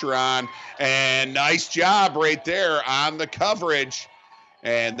pressure on. And nice job right there on the coverage.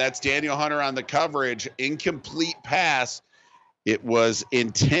 And that's Daniel Hunter on the coverage. Incomplete pass. It was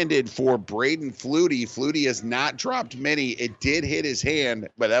intended for Braden Flutie. Flutie has not dropped many. It did hit his hand,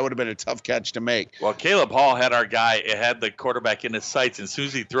 but that would have been a tough catch to make. Well, Caleb Hall had had the quarterback in his sights, and as soon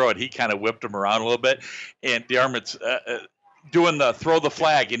as he threw it, he kind of whipped him around a little bit. And DeArmond's doing the throw the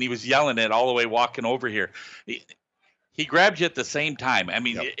flag, and he was yelling it all the way walking over here. He grabbed you at the same time. I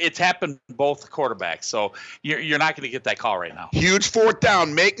mean, It's happened both quarterbacks, so you're not going to get that call right now. Huge fourth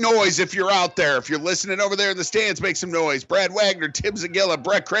down. Make noise if you're out there. If you're listening over there in the stands, make some noise. Brad Wagner, Tim Zagilla,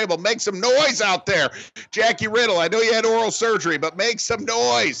 Brett Crable, make some noise out there. Jackie Riddle, I know you had oral surgery, but make some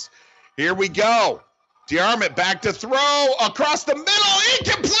noise. Here we go. DeArmond back to throw across the middle.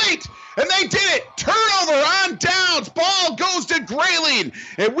 Incomplete. And they did it. Turnover on downs. Ball goes to Grayling.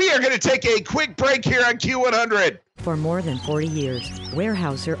 And we are going to take a quick break here on Q100. For more than 40 years,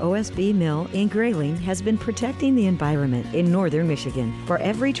 Weyerhaeuser OSB Mill in Grayling has been protecting the environment in northern Michigan. For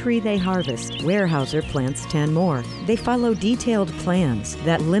every tree they harvest, Weyerhaeuser plants 10 more. They follow detailed plans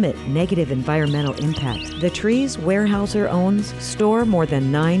that limit negative environmental impact. The trees Weyerhaeuser owns store more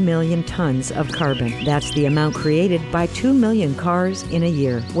than 9 million tons of carbon. That's the amount created by 2 million cars in a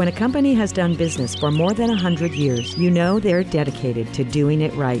year. When a company has done business for more than 100 years, you know they're dedicated to doing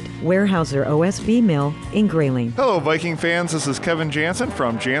it right. Weyerhaeuser OSB Mill in Grayling. Hello, Viking fans. This is Kevin Jansen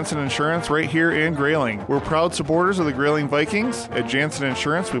from Jansen Insurance right here in Grayling. We're proud supporters of the Grayling Vikings. At Jansen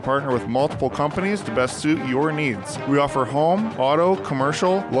Insurance, we partner with multiple companies to best suit your needs. We offer home, auto,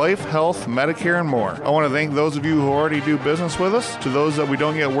 commercial, life, health, Medicare, and more. I want to thank those of you who already do business with us. To those that we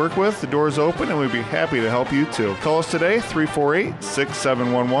don't yet work with, the door is open and we'd be happy to help you too. Call us today,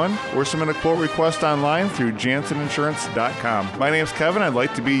 348-6711, or submit a quote request online through janseninsurance.com. My name's Kevin. I'd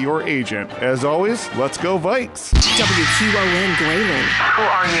like to be your agent. As always, let's go Vikes! WQON Grayling. Who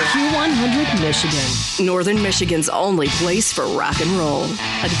are you? Q100 Michigan. Northern Michigan's only place for rock and roll.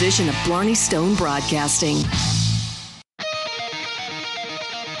 A division of Blarney Stone Broadcasting.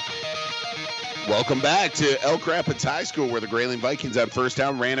 Welcome back to Elk Rapids High School, where the Grayling Vikings on first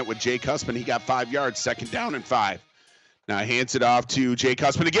down ran it with Jake HUSPIN. He got 5 yards, second down and 5. Now hands it off to Jake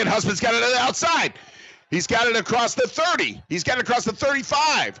HUSPIN again. HUSPIN's got it on the outside. He's got it across the 30. He's got it across the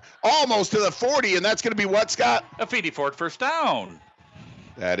 35, almost to the 40, and that's going to be what, Scott? A Feedy Ford first down.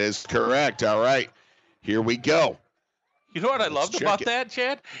 That is correct. All right, here we go. You know what I loved about that,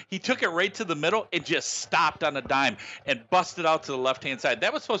 Chad? He took it right to the middle and just stopped on a dime and busted out to the left-hand side.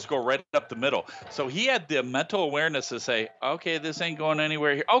 That was supposed to go right up the middle. So he had the mental awareness to say, okay, this ain't going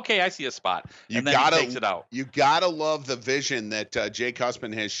anywhere here. Okay, I see a spot. And then he takes it out. You got to love the vision that Jake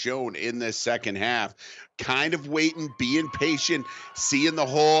HUSPIN has shown in this second half. Kind of waiting, being patient, seeing the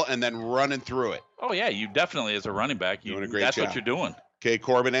hole, and then running through it. Oh, yeah, you definitely, as a running back, doing a great that's job. what you're doing. Okay,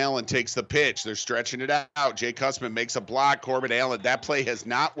 Corbin Allen takes the pitch. They're stretching it out. Jake HUSPIN makes a block. Corbin Allen, that play has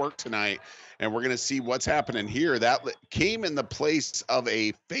not worked tonight, and we're going to see what's happening here. That came in the place of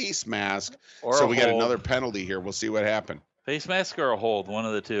a face mask, so we got another penalty here. We'll see what happened. Face mask or a hold, one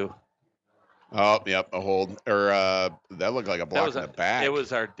of the two. Oh, yep, a hold. Or that looked like a block in the back. It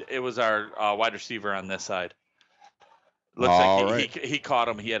was our wide receiver on this side. Looks like he caught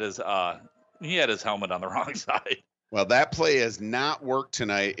him. He had his helmet on the wrong side. Well, that play has not worked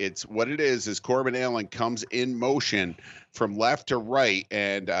tonight. It's what it is Corbin Allen comes in motion from left to right,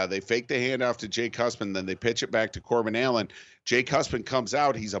 and they fake the handoff to Jake HUSPIN, then they pitch it back to Corbin Allen. Jake HUSPIN comes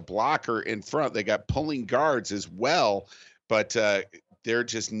out. He's a blocker in front. They got pulling guards as well, but they're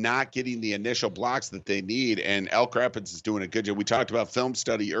just not getting the initial blocks that they need, and Elk Rapids is doing a good job. We talked about film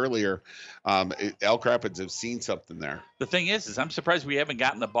study earlier. Elk Rapids have seen something there. The thing is I'm surprised we haven't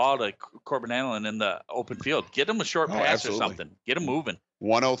gotten the ball to Corbin Allen in the open field. Get him a short pass or something. Get him moving.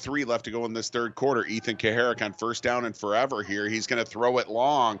 1:03 left to go in this third quarter. Ethan Kaharick on first down and forever here. He's going to throw it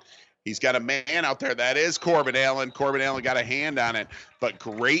long. He's got a man out there. That is Corbin Allen. Corbin Allen got a hand on it, but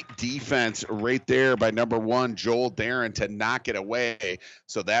great defense right there by number 1, Joel Darren, to knock it away.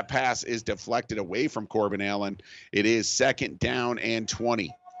 So that pass is deflected away from Corbin Allen. It is second down and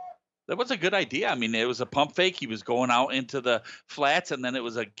 20. That was a good idea. I mean, it was a pump fake. He was going out into the flats, and then it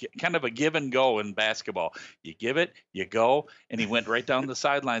was a kind of a give and go in basketball. You give it, you go, and he went right down the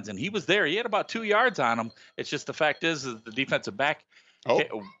sidelines, and he was there. He had about 2 yards on him. It's just the fact is the defensive back.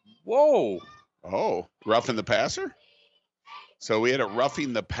 Whoa. Oh, roughing the passer? So we had a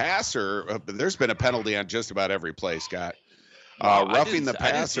roughing the passer. There's been a penalty on just about every play, Scott. Roughing the passer.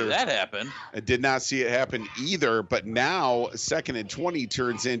 I didn't see that happen. I did not see it happen either, but now 2nd and 20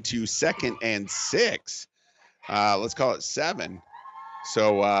 turns into 2nd and 6. Let's call it 7.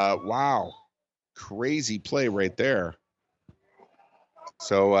 So, wow. Crazy play right there.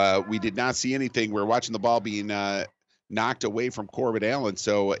 So we did not see anything. We're watching the ball being knocked away from Corbin Allen.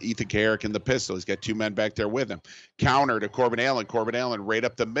 So Ethan Kaharick in the pistol. He's got 2 men back there with him. Counter to Corbin Allen. Corbin Allen right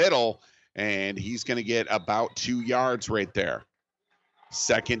up the middle, and he's going to get about 2 yards right there.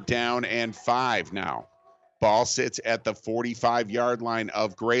 Second down and 5 now. Ball sits at the 45-yard line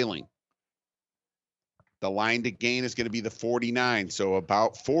of Grayling. The line to gain is going to be the 49, so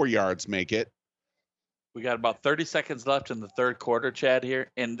about 4 yards make it. We got about 30 seconds left in the third quarter, Chad,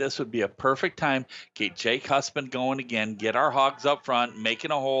 here, and this would be a perfect time. Get Jake HUSPIN going again, get our Hogs up front,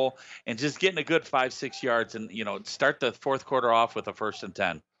 making a hole, and just getting a good 5-6 yards, and start the fourth quarter off with a 1st and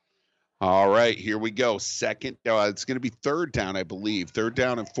 10. All right, here we go. It's going to be third down, I believe. 3rd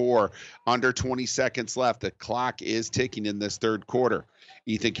down and 4, under 20 seconds left. The clock is ticking in this third quarter.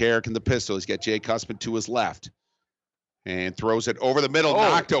 Ethan Kaharick in the pistol. He's got Jake HUSPIN to his left. and throws it over the middle,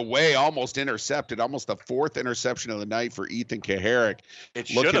 knocked away, almost intercepted, almost the fourth interception of the night for Ethan Kaharick. It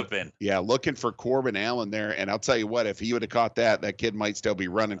should have been. Yeah, looking for Corbin Allen there, and I'll tell you what, if he would have caught that kid might still be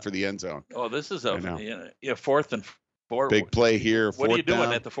running for the end zone. Oh, this is a 4th and 4. Big play here. What are you doing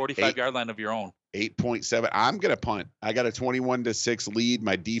down, at the 45-yard line of your own? 8.7. I'm going to punt. I got a 21-6 lead.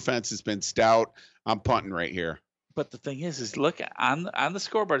 My defense has been stout. I'm punting right here. But the thing is look on the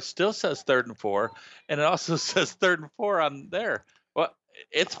scoreboard. It still says 3rd and 4, and it also says 3rd and 4 on there. Well,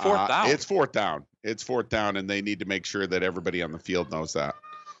 it's 4th down. It's 4th down. It's 4th down, and they need to make sure that everybody on the field knows that.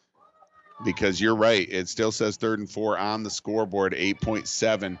 Because you're right, it still says 3rd and 4 on the scoreboard,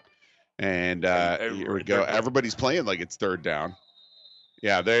 8.7, and here we go. Everybody's playing like it's 3rd down.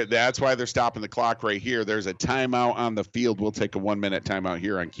 Yeah, that's why they're stopping the clock right here. There's a timeout on the field. We'll take a 1-minute timeout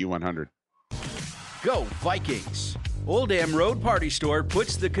here on Q100. Go Vikings! Old Dam Road Party Store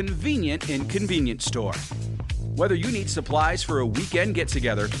puts the convenient in convenience store. Whether you need supplies for a weekend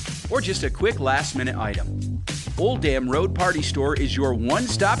get-together or just a quick last-minute item, Old Dam Road Party Store is your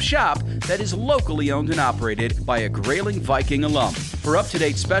one-stop shop that is locally owned and operated by a Grayling Viking alum. For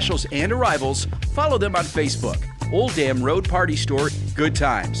up-to-date specials and arrivals, follow them on Facebook. Old Dam Road Party Store, good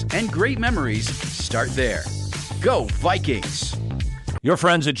times and great memories start there. Go Vikings! Your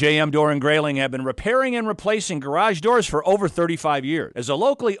friends at JM Door and Grayling have been repairing and replacing garage doors for over 35 years. As a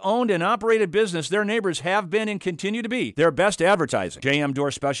locally owned and operated business, their neighbors have been and continue to be their best advertising. JM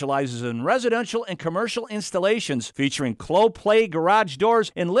Door specializes in residential and commercial installations featuring Clopay garage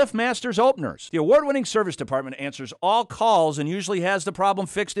doors and LiftMasters openers. The award-winning service department answers all calls and usually has the problem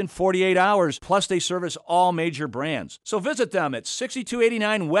fixed in 48 hours, plus they service all major brands. So visit them at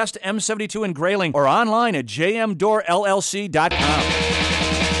 6289 West M72 in Grayling or online at jmdoorllc.com.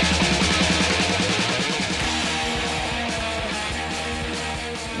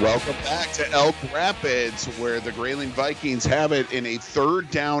 Welcome back to Elk Rapids, where the Grayling Vikings have it in a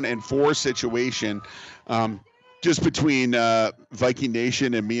 3rd down and 4 situation. Just between Viking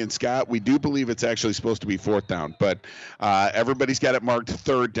Nation and me and Scott, we do believe it's actually supposed to be 4th down, but everybody's got it marked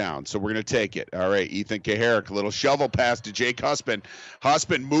 3rd down, so we're going to take it. All right, Ethan Kaharick, a little shovel pass to Jake HUSPIN.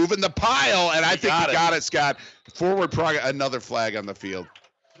 HUSPIN moving the pile, and I think he got it, Scott. Forward progress, another flag on the field.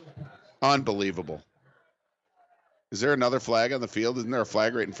 Unbelievable. Is there another flag on the field? Isn't there a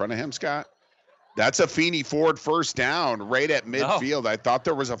flag right in front of him, Scott? That's a Feeney Ford 1st down right at midfield. No. I thought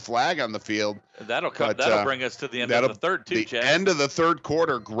there was a flag on the field. That'll bring us to the end of the 3rd, too, Chad. End of the 3rd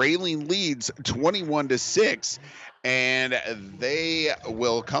quarter. Grayling leads 21-6, and they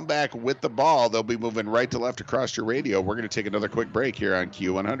will come back with the ball. They'll be moving right to left across your radio. We're going to take another quick break here on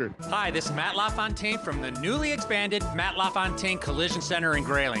Q100. Hi, this is Matt LaFontaine from the newly expanded Matt LaFontaine Collision Center in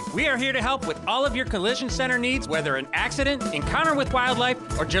Grayling. We are here to help with all of your collision center needs, whether an accident, encounter with wildlife,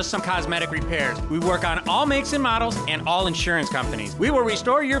 or just some cosmetic repairs. We work on all makes and models and all insurance companies. We will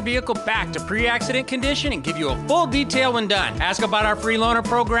restore your vehicle back to pre-accident condition and give you a full detail when done. Ask about our free loaner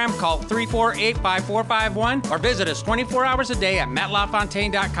program, call 348-5451, or visit us 24 hours a day at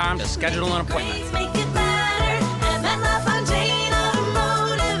mattlafontaine.com to schedule an appointment. Please make it better at Matt LaFontaine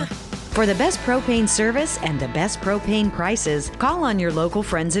Automotive. For the best propane service and the best propane prices, call on your local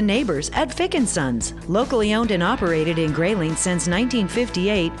friends and neighbors at Fick & Sons. Locally owned and operated in Grayling since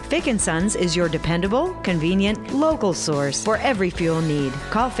 1958, Fick & Sons is your dependable, convenient, local source for every fuel need.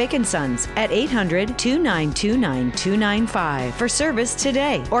 Call Fick & Sons at 800-2929-295 for service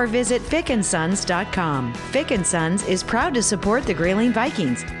today or visit fickandsons.com. Fick & Sons is proud to support the Grayling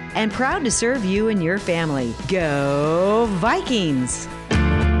Vikings and proud to serve you and your family. Go Vikings!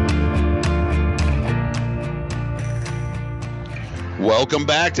 Welcome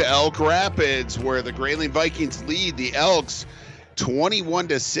back to Elk Rapids, where the Grayling Vikings lead the Elks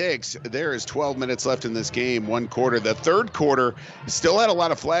 21-6. There is 12 minutes left in this game, 1 quarter. The 3rd quarter still had a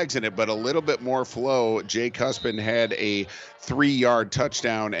lot of flags in it, but a little bit more flow. Jake HUSPIN had a 3-yard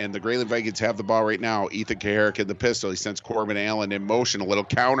touchdown, and the Grayling Vikings have the ball right now. Ethan Kaharick in the pistol. He sends Corbin Allen in motion. A little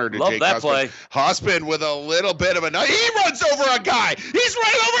counter to Jake HUSPIN. Play. HUSPIN with a little bit of a... He runs over a guy. He's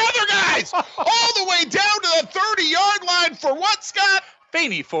running over other guys. All the way down to the 30-yard line for what, Scott?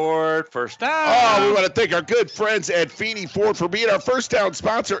 Feeney Ford, 1st down. Oh, we want to thank our good friends at Feeney Ford for being our 1st down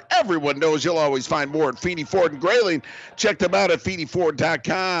sponsor. Everyone knows you'll always find more at Feeney Ford and Grayling. Check them out at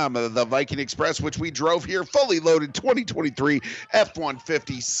FeeneyFord.com. The Viking Express, which we drove here, fully loaded 2023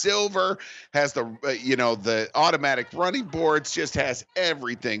 F-150 Silver, has the automatic running boards, just has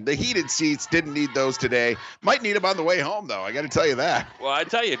everything. The heated seats, didn't need those today. Might need them on the way home, though. I got to tell you that. Well, I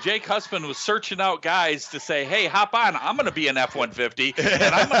tell you, Jake HUSPIN was searching out guys to say, hey, hop on. I'm going to be an F-150.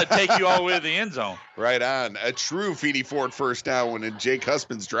 And I'm going to take you all the way to the end zone. Right on. A true Feeney Ford 1st down when Jake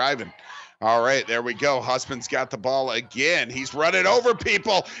HUSPIN's driving. All right, there we go. Husband's got the ball again. He's running over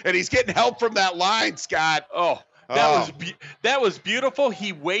people, and he's getting help from that line, Scott. That was beautiful.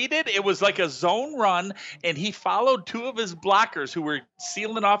 He waited. It was like a zone run, and he followed two of his blockers who were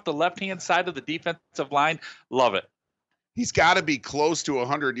sealing off the left-hand side of the defensive line. Love it. He's got to be close to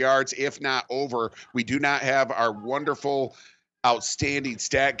 100 yards, if not over. We do not have our wonderful, outstanding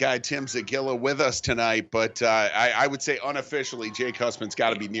stat guy, Tim Zagilla, with us tonight, but I would say unofficially, Jake Husband's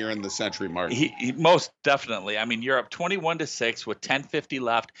got to be nearing the century mark. He most definitely. I mean, you're up 21-6 with 10:50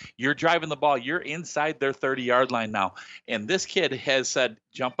 left. You're driving the ball. You're inside their 30-yard line now. And this kid has said,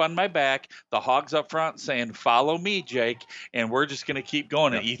 jump on my back. The Hogs up front saying, follow me, Jake. And we're just going to keep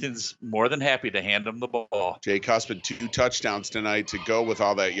going. And Ethan's more than happy to hand him the ball. Jake Husband, 2 touchdowns tonight to go with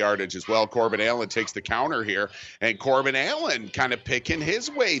all that yardage as well. Corbin Allen takes the counter here. And Corbin Allen kind of picking his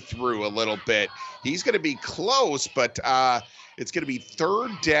way through a little bit. He's going to be close, but it's going to be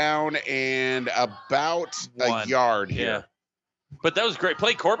 3rd down and about a yard here. Yeah. But that was great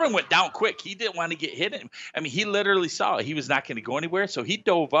play. Corbin went down quick. He didn't want to get hit. I mean, he literally saw he was not going to go anywhere, so he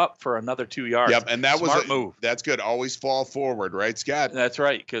dove up for another 2 yards. Yep, and that Smart was a move. That's good. Always fall forward, right, Scott? That's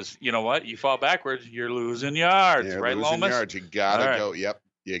right, because you know what? You fall backwards, you're losing yards, right, losing Lomas? yards. You got to go. Yep,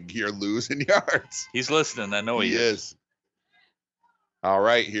 you're losing yards. He's listening. I know he is. All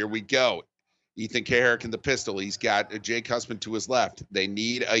right, here we go. Ethan Kaharick in the pistol. He's got Jake Husband to his left. They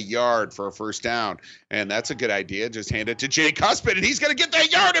need a yard for a first down, and that's a good idea. Just hand it to Jake Husband, and he's going to get that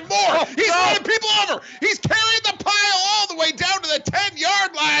yard and more. He's running people over. He's carrying the pile all the way down to the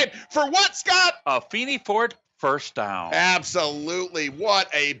 10-yard line for what, Scott? A Feeney Ford first down. Absolutely. What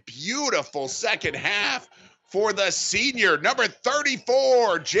a beautiful second half for the senior, number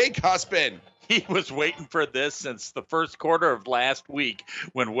 34, Jake Husband. He was waiting for this since the first quarter of last week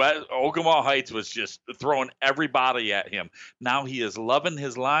when Ogemaw Heights was just throwing everybody at him. Now he is loving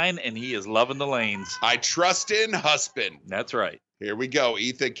his line, and he is loving the lanes. I trust in Husband. That's right. Here we go.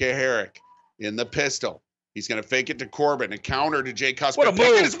 Ethan Kaharick in the pistol. He's going to fake it to Corbin and counter to Jake Husband. What a move.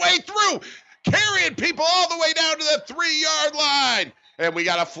 Picking his way through, carrying people all the way down to the 3-yard line. And we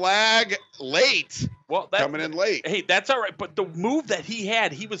got a flag late. Well, coming in late. Hey, that's all right. But the move that he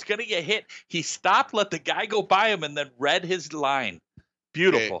had, he was going to get hit. He stopped, let the guy go by him, and then read his line.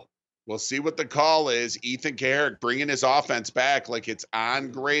 Beautiful. Okay. We'll see what the call is. Ethan Kaharick bringing his offense back like it's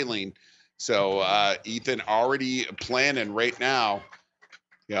on Grayling. So Ethan already planning right now.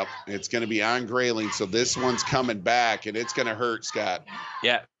 Yep, it's going to be on Grayling. So this one's coming back, and it's going to hurt, Scott.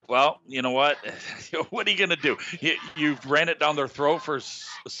 Yeah. Well, you know what? What are you going to do? You've ran it down their throat for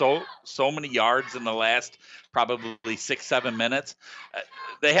so many yards in the last probably 6-7 minutes.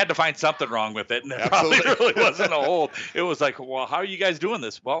 They had to find something wrong with it, and it probably really wasn't a hold. It was like, well, how are you guys doing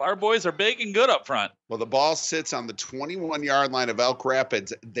this? Well, our boys are big and good up front. Well, the ball sits on the 21-yard line of Elk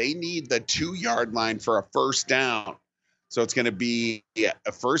Rapids. They need the 2-yard line for a first down. So it's going to be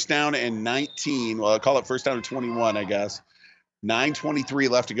a first down and 19. Well, I'll call it first down and 21, I guess. 9:23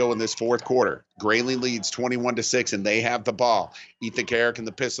 left to go in this fourth quarter. Grayling leads 21-6, and they have the ball. Ethan Kaharick in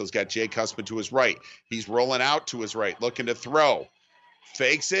the pistol's got Jake Husband to his right. He's rolling out to his right, looking to throw.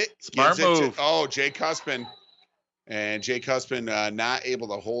 Fakes it. Smart move. Jake Husband. And Jake Husband not able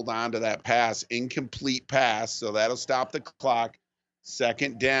to hold on to that pass. Incomplete pass, so that'll stop the clock.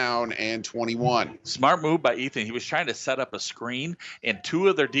 Second down and 21. Smart move by Ethan. He was trying to set up a screen, and one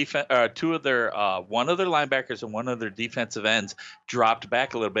of their linebackers and one of their defensive ends dropped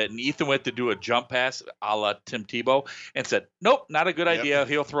back a little bit, and Ethan went to do a jump pass a la Tim Tebow and said, nope, not a good idea.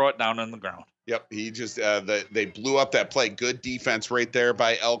 He'll throw it down on the ground. Yep, he just they blew up that play. Good defense right there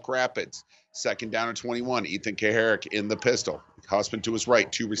by Elk Rapids. Second down and 21. Ethan Kaharick in the pistol. Husband to his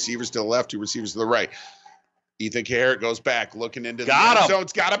right. 2 receivers to the left, 2 receivers to the right. Ethan Kaharick goes back, looking into the end zone.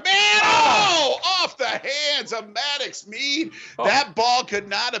 It's got a man. Off the hands of Maddox Mead. That ball could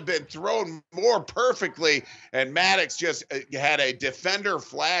not have been thrown more perfectly. And Maddox just had a defender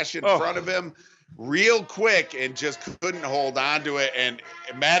flash in front of him real quick and just couldn't hold on to it. And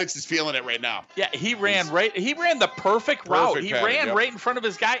Maddox is feeling it right now. Yeah, he ran the perfect route. He ran right in front of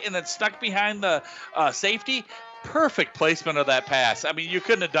his guy and then stuck behind the safety. Perfect placement of that pass. I mean, you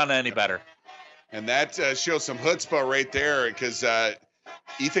couldn't have done it any better. And that shows some chutzpah right there because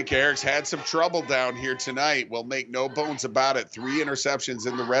Ethan Kaharick's had some trouble down here tonight. We'll make no bones about it. 3 interceptions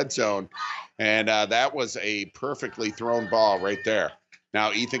in the red zone. And that was a perfectly thrown ball right there.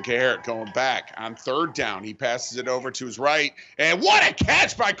 Now Ethan Kaharick going back on third down. He passes it over to his right. And what a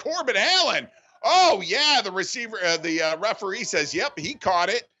catch by Corbin Allen. Oh, yeah, the receiver, the referee says, yep, he caught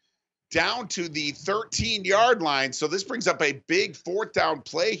it. down to the 13-yard line. So this brings up a big fourth down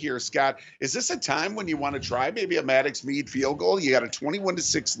play here, Scott. Is this a time when you want to try maybe a Maddox Meade field goal? You got a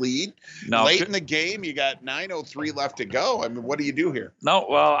 21-6 lead. No. Late in the game, you got 9:03 left to go. I mean, what do you do here? No,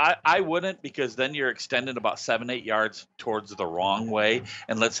 well, I wouldn't, because then you're extending about 7-8 yards towards the wrong way.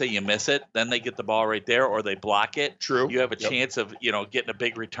 And let's say you miss it, then they get the ball right there or they block it. True. You have a chance of, getting a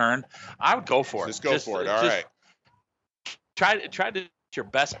big return. I would go for it. Just go for it. All right. Try to your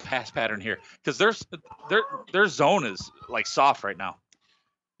best pass pattern here, because their zone is like soft right now.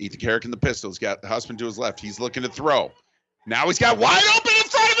 Ethan Carrick in the pistol. He's got HUSPIN to his left. He's looking to throw. Now he's got wide open in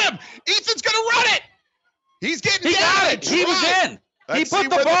front of him. Ethan's going to run it. He's getting He down. got it. He was in. Let's He put see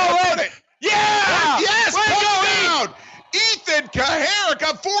the where ball they're in. gonna put it. Yeah. Yes. Way to go, Touchdown. Ethan Carrick,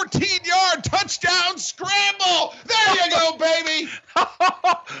 a 14-yard touchdown scramble. There you go, baby.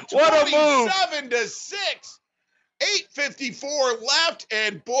 What a move. 27-6. 8:54 left,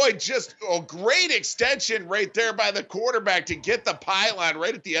 and boy, just a great extension right there by the quarterback to get the pylon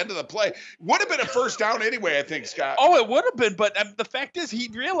right at the end of the play. Would have been a first down anyway, I think, Scott. Oh, it would have been, but the fact is, he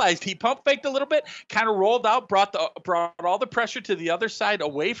realized he pump faked a little bit, kind of rolled out, brought all the pressure to the other side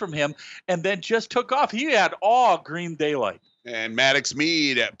away from him, and then just took off. He had all green daylight. And Maddox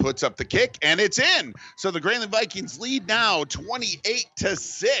Meade puts up the kick, and it's in. So the Grayling Vikings lead now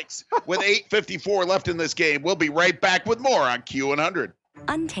 28-6 with 8:54 left in this game. We'll be right back with more on Q100.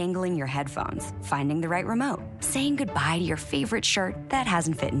 Untangling your headphones, finding the right remote, saying goodbye to your favorite shirt that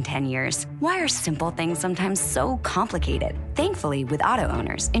hasn't fit in 10 years. Why are simple things sometimes so complicated? Thankfully, with auto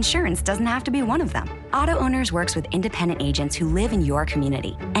owners, insurance doesn't have to be one of them. Auto Owners works with independent agents who live in your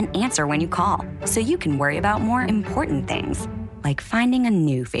community and answer when you call, so you can worry about more important things, like finding a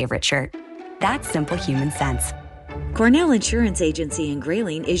new favorite shirt. That's simple human sense. Cornell Insurance Agency in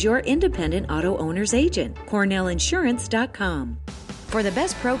Grayling is your independent auto owner's agent. CornellInsurance.com. For the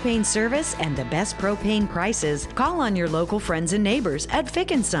best propane service and the best propane prices, call on your local friends and neighbors at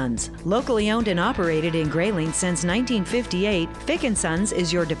Fick & Sons. Locally owned and operated in Grayling since 1958, Fick & Sons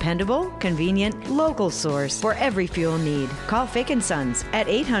is your dependable, convenient, local source for every fuel need. Call Fick & Sons at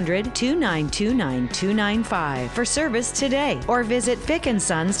 800-292-9295 for service today, or visit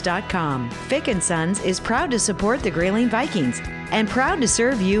fickandsons.com. Fick & Sons is proud to support the Grayling Vikings and proud to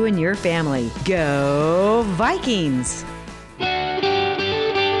serve you and your family. Go Vikings!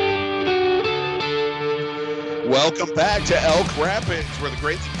 Welcome back to Elk Rapids, where the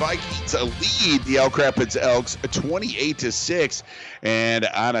Grayling Vikings lead the Elk Rapids Elks 28-6, and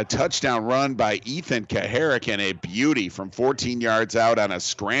on a touchdown run by Ethan Carrick, and a beauty from 14 yards out on a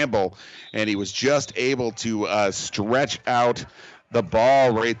scramble, and he was just able to stretch out the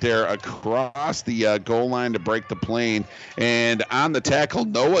ball right there across the goal line to break the plane. And on the tackle,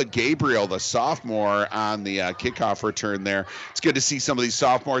 Noah Gabriel, the sophomore, on the kickoff return there. It's good to see some of these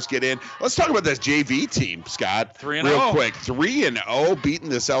sophomores get in. Let's talk about this JV team, Scott. 3-0. Real quick. 3-0, beating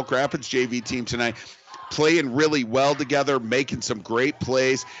this Elk Rapids JV team tonight. Playing really well together, making some great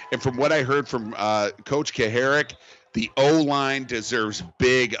plays. And from what I heard from Coach Carrick, the O-line deserves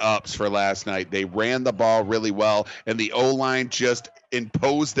big ups for last night. They ran the ball really well, and the O-line just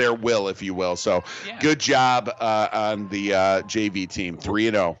imposed their will, if you will. So good job on the JV team,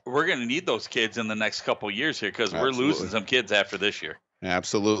 3-0. We're going to need those kids in the next couple years here, because we're losing some kids after this year.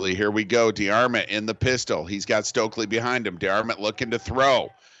 Absolutely. Here we go. DeArmond in the pistol. He's got Stokely behind him. DeArmond looking to throw.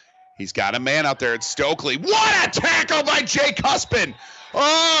 He's got a man out there. It's Stokely. What a tackle by Jake HUSPIN.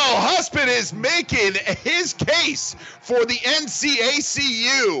 Oh, HUSPIN is making his case for the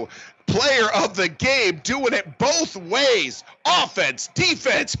NCACU player of the game, doing it both ways. Offense,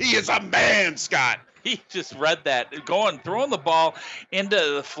 defense. He is a man, Scott. He just read that, throwing the ball into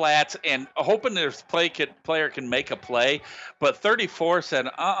the flats and hoping this player can make a play. But 34 said,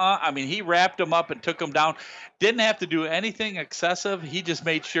 I mean, he wrapped him up and took him down. Didn't have to do anything excessive. He just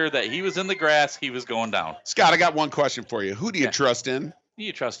made sure that he was in the grass. He was going down. Scott, I got one question for you. Who do you trust in?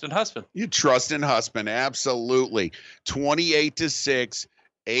 You trust in HUSPIN. You trust in HUSPIN, absolutely. 28-6.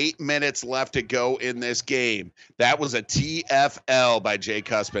 8 minutes left to go in this game. That was a TFL by Jake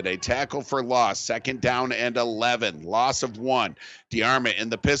HUSPIN, a tackle for loss, 2nd down and 11, loss of 1. DeArmond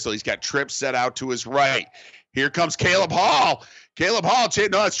in the pistol. He's got trips set out to his right. Here comes Caleb Hall. No,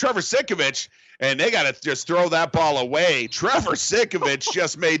 it's Trevor Sikovich, and they got to just throw that ball away. Trevor Sikovich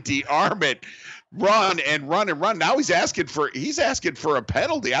just made DeArmond run. Now he's asking for a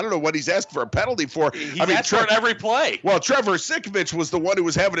penalty. I don't know what he's asking for a penalty for. That's for every play. Well, Trevor Sikovich was the one who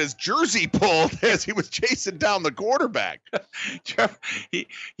was having his jersey pulled as he was chasing down the quarterback.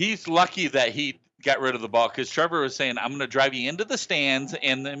 He's lucky that he got rid of the ball because Trevor was saying, I'm going to drive you into the stands,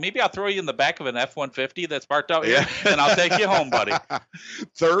 and then maybe I'll throw you in the back of an F-150 that's parked out here, and I'll take you home, buddy.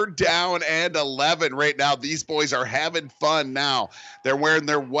 3rd down and 11 right now. These boys are having fun now. They're wearing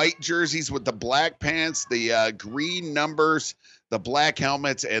their white jerseys with the black pants, the green numbers, the black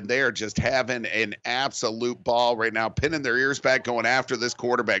helmets, and they are just having an absolute ball right now, pinning their ears back, going after this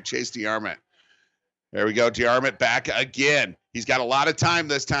quarterback, Chase DeArmond. There we go. DeArmond back again. He's got a lot of time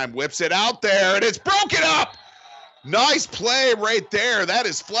this time. Whips it out there, and it's broken up. Nice play right there. That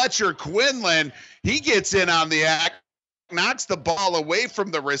is Fletcher Quinlan. He gets in on the act, knocks the ball away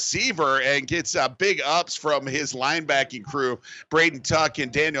from the receiver, and gets big ups from his linebacking crew. Braden Tuck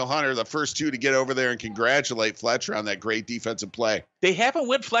and Daniel Hunter, the first two to get over there and congratulate Fletcher on that great defensive play. They haven't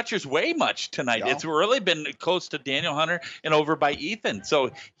went Fletcher's way much tonight. No. It's really been close to Daniel Hunter and over by Ethan.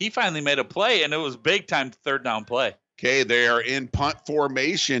 So he finally made a play, and it was big time 3rd down play. Okay, they are in punt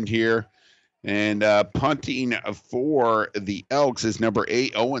formation here. And punting for the Elks is number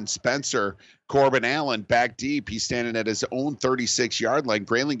 8, Owen Spencer. Corbin Allen back deep. He's standing at his own 36-yard line.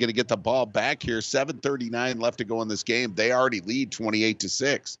 Grayling going to get the ball back here. 7:39 left to go in this game. They already lead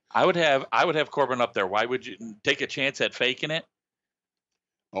 28-6. I would have Corbin up there. Why would you take a chance at faking it?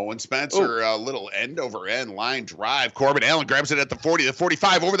 Owen Spencer, a little end-over-end line drive. Corbin Allen grabs it at the 40, the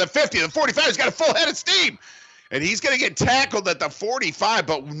 45, over the 50. The 45, he's got a full head of steam. And he's going to get tackled at the 45,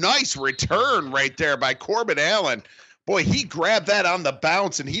 but nice return right there by Corbin Allen. Boy, he grabbed that on the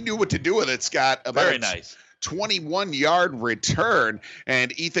bounce, and he knew what to do with it, Scott. Very nice. 21-yard return,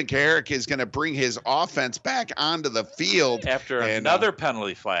 and Ethan Carrick is going to bring his offense back onto the field. After another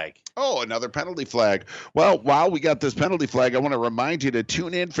penalty flag. Oh, another penalty flag. Well, while we got this penalty flag, I want to remind you to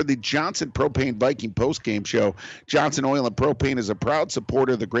tune in for the Johnson Propane Viking postgame show. Johnson Oil and Propane is a proud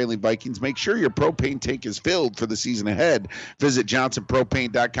supporter of the Grayling Vikings. Make sure your propane tank is filled for the season ahead. Visit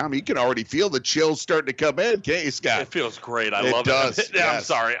johnsonpropane.com. You can already feel the chills starting to come in, can't you, Scott? It feels great. I It love does, it. yes. I'm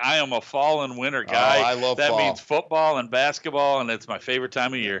sorry. I am a fall and winter guy. Oh, I love that fall. That means football and basketball, and it's my favorite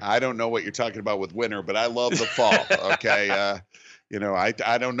time of year. I don't know what you're talking about with winter, but I love the fall, okay?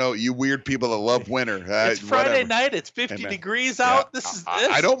 I don't know. You weird people that love winter. It's Friday whatever. night. It's 50 degrees out.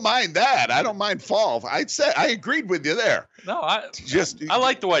 I don't mind that. I don't mind fall. I agreed with you there. No, I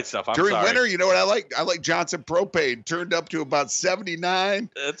like the white stuff. I'm during sorry. winter, you know what I like? I like Johnson Propane. Turned up to about 79.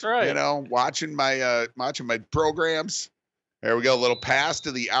 That's right. Watching my programs. There we go. A little pass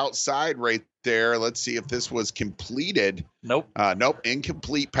to the outside right there. Let's see if this was completed. Nope. Nope.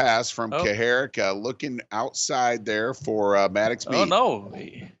 Incomplete pass from Kaharick. Looking outside there for Maddox Mead. Oh, no.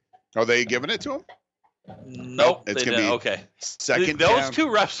 Are they giving it to him? Nope. It's going to be okay. Second Those down. two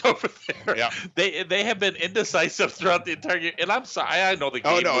refs over there, Yeah. they have been indecisive throughout the entire game. And I'm sorry. I know the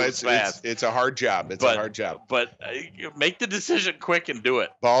game moves fast. It's a hard job. It's a hard job. But make the decision quick and do it.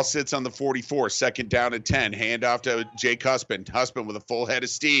 Ball sits on the 44, 2nd down and 10. Handoff to Jake Huspin. Huspin with a full head of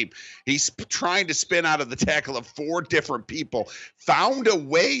steam. He's trying to spin out of the tackle of 4 different people. Found a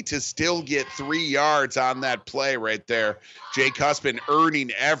way to still get 3 yards on that play right there. Jake Huspin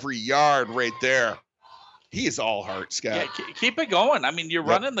earning every yard right there. He is all heart, Scott. Yeah, keep it going. I mean, you're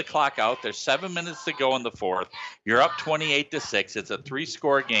running the clock out. There's 7 minutes to go in the 4th. You're up 28-6. It's a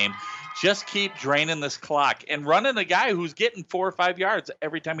 3-score game. Just keep draining this clock and running a guy who's getting 4 or 5 yards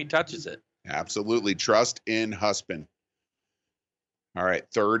every time he touches it. Absolutely. Trust in Huspin. All right,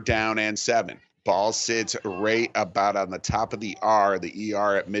 3rd down and 7. Ball sits right about on the top of the ER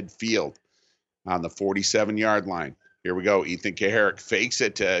at midfield on the 47-yard line. Here we go. Ethan Kaharick fakes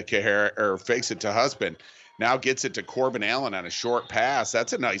it to Huspin. Now gets it to Corbin Allen on a short pass.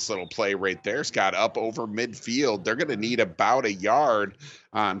 That's a nice little play right there, Scott, up over midfield. They're going to need about a yard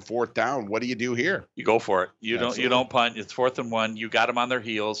on 4th down. What do you do here? You go for it. You don't punt. It's 4th and 1. You got them on their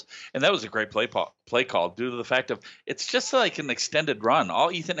heels. And that was a great play call due to the fact of it's just like an extended run.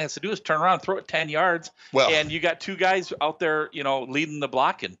 All Ethan has to do is turn around, throw it 10 yards, and you got 2 guys out there, leading the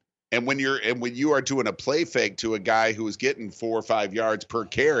blocking. And when you are doing a play fake to a guy who is getting 4 or 5 yards per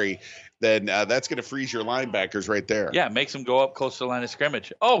carry, then that's going to freeze your linebackers right there. Yeah, it makes them go up close to the line of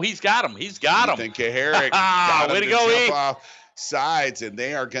scrimmage. Oh, he's got him. He's got him. Ethan Kaharick got him way to go, jump off sides, and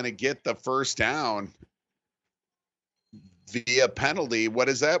they are going to get the first down via penalty. What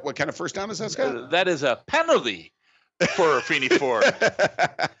is that? What kind of first down is that, Scott? That is a penalty for Feeney Ford.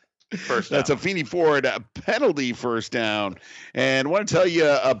 That's a Feeney Ford penalty first down. And I want to tell you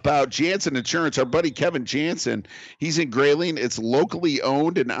about Jansen Insurance. Our buddy Kevin Jansen, he's in Grayling. It's locally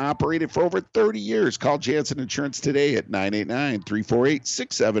owned and operated for over 30 years. Call Jansen Insurance today at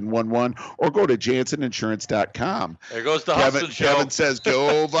 989-348-6711 or go to janseninsurance.com. There goes the Kevin, Husbin show. Kevin says,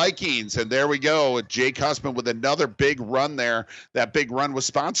 go Vikings. And there we go. Jake Husbin with another big run there. That big run was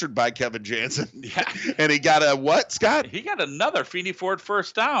sponsored by Kevin Jansen. Yeah. And he got a what, Scott? He got another Feeney Ford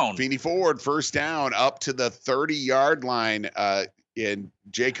first down. Feeney Ford first down up to the 30-yard line. And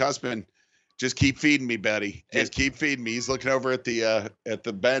Jake Husbin, just keep feeding me, Betty. Just keep feeding me. He's looking over at the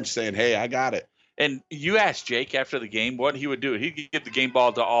bench saying, hey, I got it. And you asked Jake after the game what he would do. He'd give the game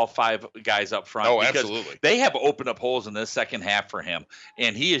ball to all 5 guys up front. Oh, absolutely. They have opened up holes in this second half for him,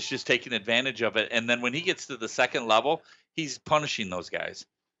 and he is just taking advantage of it. And then when he gets to the second level, he's punishing those guys.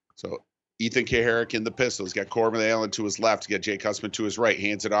 So Ethan Kaharick in the pistol. He's got Corbin Allen to his left. He's got Jake Husbin to his right.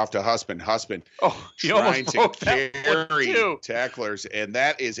 Hands it off to Husbin. Husbin trying to carry tacklers. And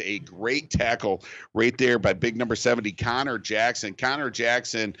that is a great tackle right there by big number 70, Connor Jackson. Connor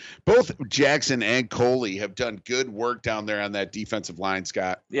Jackson, both Jackson and Coley have done good work down there on that defensive line,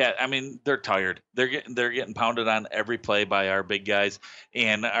 Scott. Yeah, I mean, they're tired. They're getting pounded on every play by our big guys.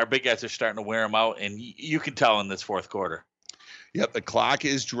 And our big guys are starting to wear them out. And you can tell in this fourth quarter. Yep, the clock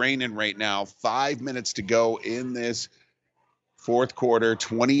is draining right now. 5 minutes to go in this fourth quarter.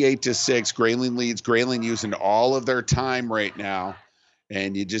 28-6. Grayling leads. Grayling using all of their time right now.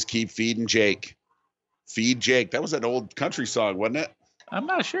 And you just keep feeding Jake. Feed Jake. That was an old country song, wasn't it? I'm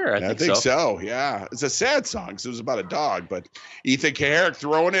not sure. I think so. Yeah. It's a sad song because it was about a dog. But Ethan Kaharick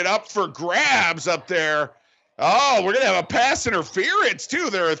throwing it up for grabs up there. Oh, we're going to have a pass interference, too.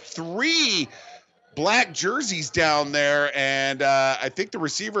 There are 3 black jerseys down there, and I think the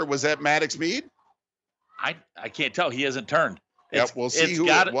receiver was at Maddox Mead. I can't tell. He hasn't turned. Yep, we'll see who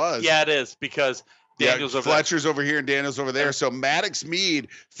it was. Yeah, it is because Daniel's over Fletcher's over here and Daniel's over there. So Maddox Mead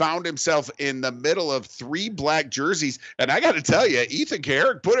found himself in the middle of 3 black jerseys, and I got to tell you, Ethan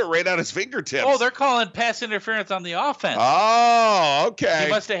Kaharick put it right on his fingertips. Oh, they're calling pass interference on the offense. Oh, okay.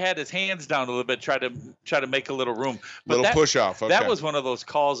 He must have had his hands down a little bit, try to make a little room. But push off. Okay. That was one of those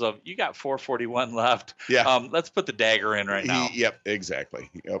calls of you got 4:41 left. Yeah. Let's put the dagger in right now. Yep, exactly.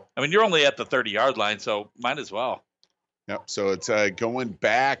 Yep. I mean, you're only at the 30-yard line, so might as well. Yep. So it's going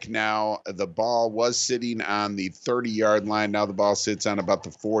back now. The ball was sitting on the 30-yard line. Now the ball sits on about the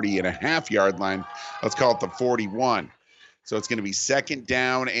 40.5-yard line. Let's call it the 41. So it's going to be second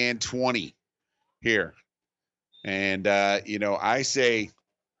down and 20 here. And, I say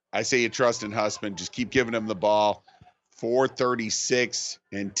you trust in Husband. Just keep giving him the ball. 4:36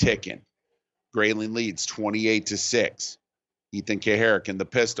 and ticking. Grayling leads 28-6. Ethan Kaharick in the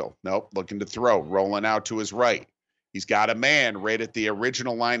pistol. Nope. Looking to throw. Rolling out to his right. He's got a man right at the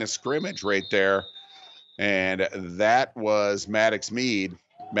original line of scrimmage right there. And that was Maddox Mead.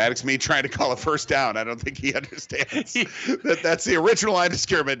 Maddox Mead trying to call a first down. I don't think he understands that's the original line of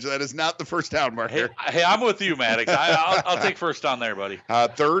scrimmage. That is not the first down marker. Hey, I'm with you, Maddox. I'll take first down there, buddy.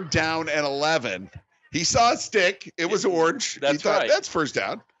 Third down and 11. He saw a stick. It was orange. He thought, that's first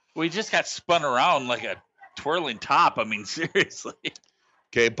down. We just got spun around like a twirling top. I mean, seriously.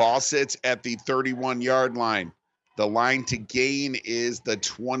 Okay, ball sits at the 31-yard line. The line to gain is the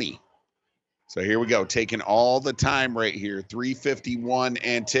 20. So here we go, taking all the time right here. 3:51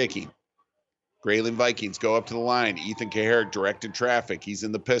 and ticking. Grayling Vikings go up to the line. Ethan Kaharick directed traffic. He's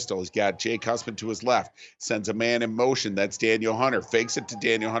in the pistol. He's got Jake Husbin to his left. Sends a man in motion. That's Daniel Hunter. Fakes it to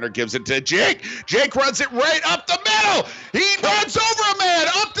Daniel Hunter. Gives it to Jake. Jake runs it right up the middle. He runs over a man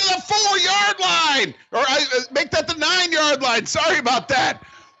up to the 4-yard line. Or make that the 9-yard line. Sorry about that.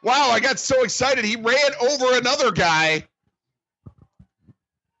 Wow, I got so excited. He ran over another guy.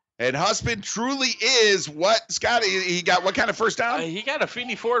 And Husband truly is what, Scott, he got what kind of first down? He got a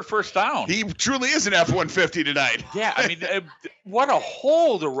Feeney Ford first down. He truly is an F-150 tonight. Yeah, I mean, what a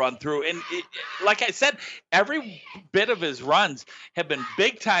hole to run through. And like I said, every bit of his runs have been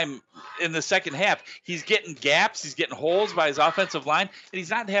big time in the second half. He's getting gaps. He's getting holes by his offensive line. And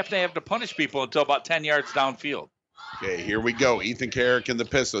he's not have to punish people until about 10 yards downfield. Okay, here we go. Ethan Kaharick in the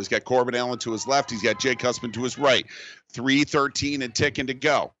pistol. He's got Corbin Allen to his left. He's got Jake Husbin to his right. 3:13 and ticking to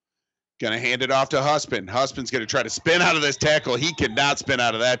go. Going to hand it off to Husbin. Husbin's going to try to spin out of this tackle. He cannot spin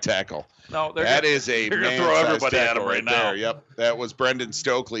out of that tackle. No, they're going to throw everybody at him right now. There. Yep, that was Brendan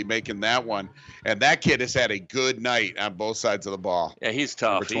Stokely making that one. And that kid has had a good night on both sides of the ball. Yeah, he's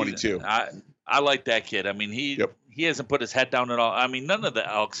tough. Number 22. I like that kid. I mean, he hasn't put his head down at all. I mean, none of the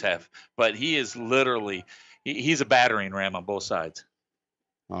Elks have. But he is literally he's a battering ram on both sides.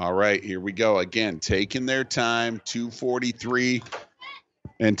 All right, here we go. Again, taking their time, 2:43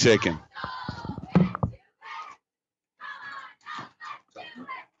 and ticking.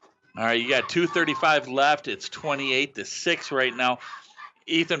 All right, you got 2:35 left. It's 28-6 right now.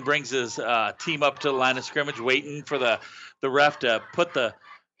 Ethan brings his team up to the line of scrimmage, waiting for the ref to put the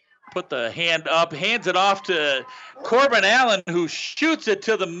hand up, hands it off to Corbin Allen, who shoots it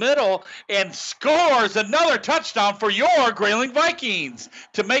to the middle and scores another touchdown for your Grayling Vikings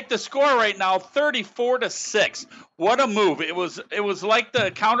to make the score right now 34-6. What a move. It was like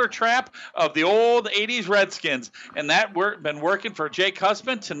the counter trap of the old 80s Redskins, and that been working for Jake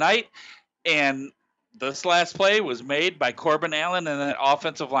HUSPIN tonight. And this last play was made by Corbin Allen and that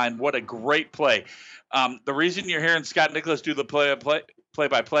offensive line. What a great play. The reason you're hearing Scott Nicholas do the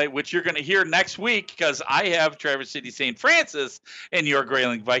play-by-play, which you're going to hear next week because I have Traverse City St. Francis and your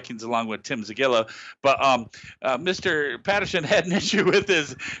Grayling Vikings along with Tim Zagilla. But Mr. Patterson had an issue with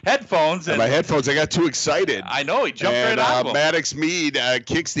his headphones. And my headphones, I got too excited. I know, he jumped right out of them. Maddox Mead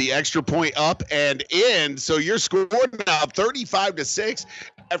kicks the extra point up and in. So you're scoring now 35-6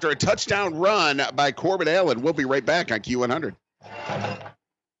 after a touchdown run by Corbin Allen. We'll be right back on Q100.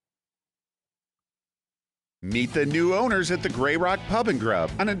 Meet the new owners at the Gray Rock Pub and Grub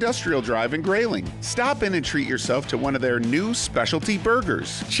on Industrial Drive in Grayling. Stop in and treat yourself to one of their new specialty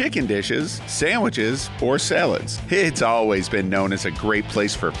burgers, chicken dishes, sandwiches, or salads. It's always been known as a great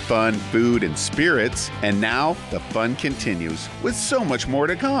place for fun, food, and spirits, and now the fun continues with so much more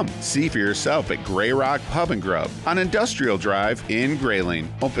to come. See for yourself at Gray Rock Pub and Grub on Industrial Drive in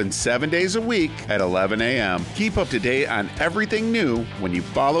Grayling. Open 7 days a week at 11 a.m. Keep up to date on everything new when you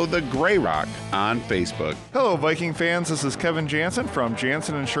follow the Gray Rock on Facebook. Hello, Viking fans. This is Kevin Jansen from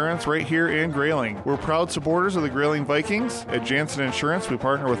Jansen Insurance right here in Grayling. We're proud supporters of the Grayling Vikings. At Jansen Insurance, we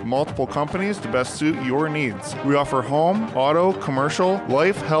partner with multiple companies to best suit your needs. We offer home, auto, commercial,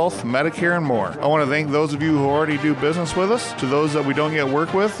 life, health, Medicare, and more. I want to thank those of you who already do business with us. To those that we don't yet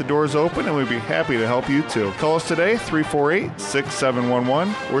work with, the door is open and we'd be happy to help you too. Call us today,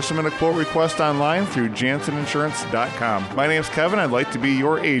 348-6711, or submit a quote request online through janseninsurance.com. My name's Kevin. I'd like to be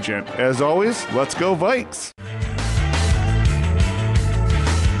your agent. As always, let's go Vikes!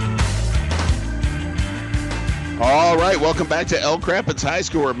 All right, welcome back to Elk Rapids High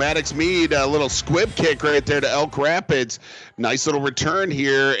School where Maddox Mead, a little squib kick right there to Elk Rapids. Nice little return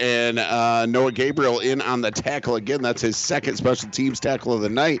here, and Noah Gabriel in on the tackle again. That's his second special teams tackle of the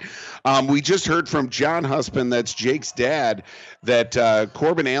night. We just heard from John Huspin, that's Jake's dad, that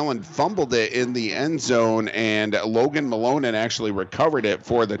Corbin Allen fumbled it in the end zone, and Logan Malonen actually recovered it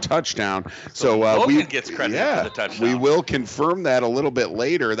for the touchdown. So Logan gets credit for the touchdown. We will confirm that a little bit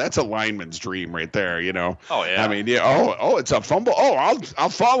later. That's a lineman's dream right there, you know. Oh, yeah. I mean, yeah. Oh, it's a fumble. Oh, I'll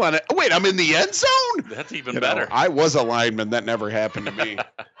fall on it. Oh, wait, I'm in the end zone? That's even better. I was a lineman. That never happened to me.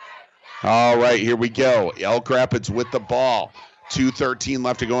 All right, here we go. Elk Rapids with the ball. 2:13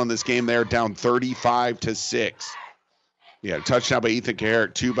 left to go in this game. They're down 35-6. Yeah, touchdown by Ethan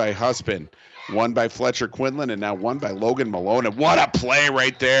Carrick, 2 by Huspin, 1 by Fletcher Quinlan, and now 1 by Logan Malone. And what a play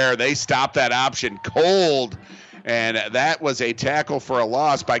right there. They stopped that option cold. And that was a tackle for a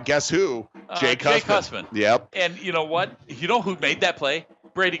loss by guess who? Jake Huspin. Yep. And you know what? You know who made that play?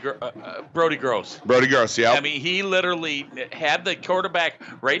 Brody Gross. Brody Gross, yeah. I mean, he literally had the quarterback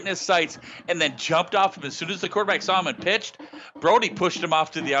right in his sights and then jumped off him. As soon as the quarterback saw him and pitched, Brody pushed him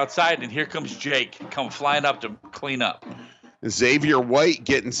off to the outside, and here comes Jake come flying up to clean up. Xavier White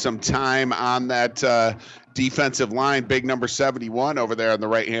getting some time on that defensive line, big number 71 over there on the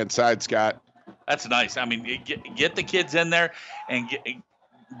right-hand side, Scott. That's nice. I mean, get the kids in there and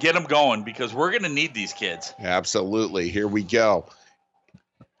get them going because we're going to need these kids. Absolutely. Here we go.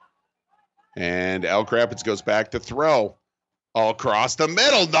 And Elk Rapids goes back to throw. All across the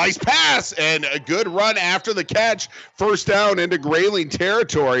middle. Nice pass and a good run after the catch. First down into Grayling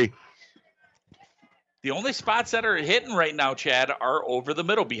territory. The only spots that are hitting right now, Chad, are over the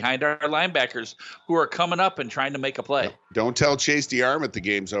middle behind our linebackers who are coming up and trying to make a play. Don't tell Chase DeArmond the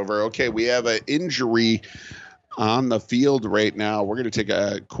game's over. Okay, we have an injury on the field right now. We're going to take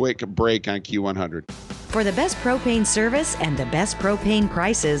a quick break on Q100. For the best propane service and the best propane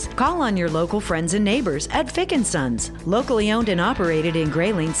prices, call on your local friends and neighbors at Fick & Sons. Locally owned and operated in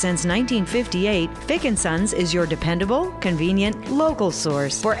Grayling since 1958, Fick & Sons is your dependable, convenient, local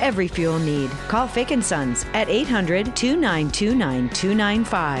source for every fuel need. Call Fick & Sons at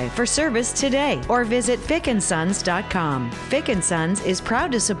 800-292-9295 for service today or visit fickandsons.com. Fick & Sons is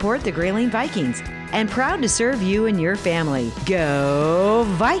proud to support the Grayling Vikings and proud to serve you and your family. Go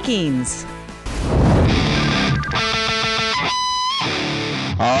Vikings!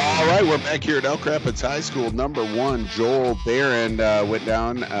 All right, we're back here at Elk Rapids High School. Number 1, Joel Barron went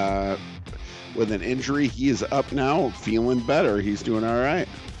down with an injury. He is up now, feeling better. He's doing all right.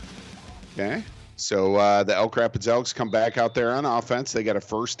 Okay. So the Elk Rapids Elks come back out there on offense. They got a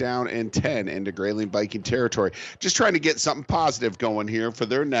first down and 10 into Grayling Viking territory. Just trying to get something positive going here for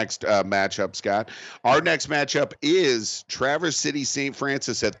their next matchup, Scott. Our next matchup is Traverse City St.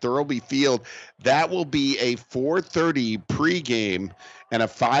 Francis at Thurlby Field. That will be a 4:30 pregame and a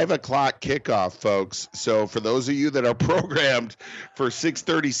 5 o'clock kickoff, folks. So for those of you that are programmed for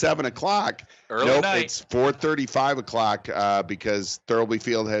 6:30, 7 o'clock, Early night. it's 4:30, 5 o'clock because Thurlby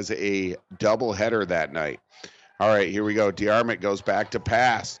Field has a double header that night. All right, here we go. DeArmond goes back to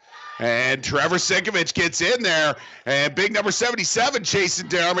pass. And Trevor Sinkovich gets in there. And big number 77 chasing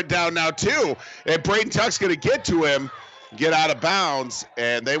DeArmond down now, too. And Braden Tuck's going to get to him, get out of bounds.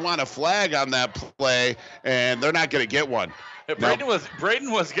 And they want a flag on that play, and they're not going to get one. Braden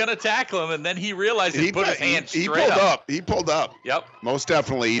was going to tackle him, and then he realized he put his hand straight up. He pulled up. Yep. Most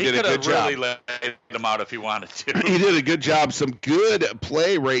definitely. He did a good job. He could have really laid him out if he wanted to. He did a good job. Some good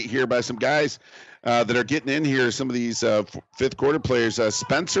play right here by some guys that are getting in here. Some of these fifth quarter players.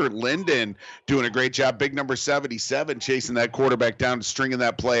 Spencer Linden doing a great job. Big number 77 chasing that quarterback down and stringing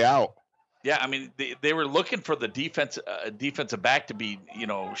that play out. Yeah, I mean, they were looking for the defensive back to be,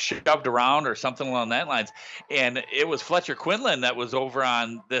 shoved around or something along that lines. And it was Fletcher Quinlan that was over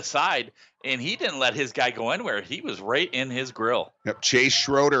on this side, and he didn't let his guy go anywhere. He was right in his grill. Yep, Chase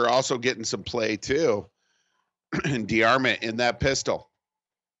Schroeder also getting some play, too. And DeArmond in that pistol.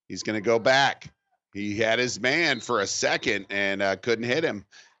 He's going to go back. He had his man for a second and couldn't hit him.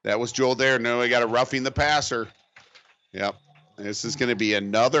 That was Joel Dare. No, he got a roughing the passer. Yep. This is going to be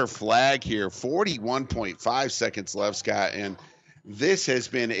another flag here. 41.5 seconds left, Scott. And this has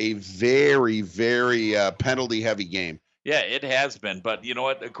been a very, very penalty-heavy game. Yeah, it has been. But you know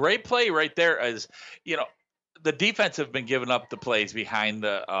what? A great play right there is, the defense have been giving up the plays behind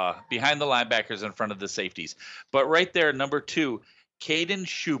the linebackers in front of the safeties. But right there, number 2, Caden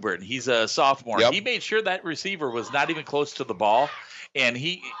Schubert. He's a sophomore. Yep. He made sure that receiver was not even close to the ball, and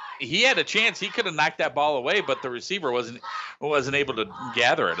he had a chance. He could have knocked that ball away, but the receiver wasn't able to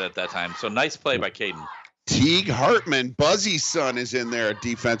gather it at that time. So nice play by Caden. Teague Hartman, Buzzy's son, is in there, a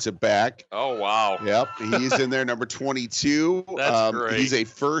defensive back. Oh, wow. Yep, he's in there, number 22. That's great. He's a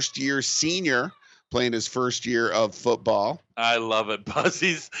first-year senior playing his first year of football. I love it.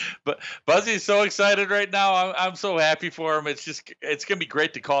 Buzzy's so excited right now. I'm so happy for him. It's going to be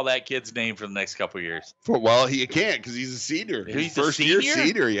great to call that kid's name for the next couple of years. Well, he can't because he's a senior. He's first a year senior?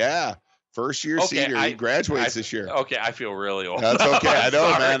 senior, yeah. First year senior. He graduates this year. Okay, I feel really old. That's okay. I know,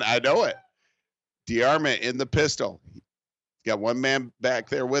 Sorry. man. I know it. DeArmond in the pistol. He's got one man back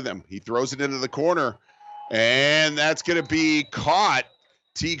there with him. He throws it into the corner, and that's going to be caught.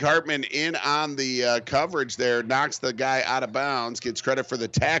 Teague Hartman in on the coverage there, knocks the guy out of bounds, gets credit for the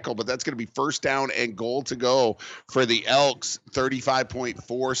tackle, but that's going to be first down and goal to go for the Elks.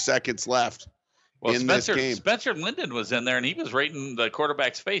 35.4 seconds left in this game. Spencer Linden was in there, and he was right in the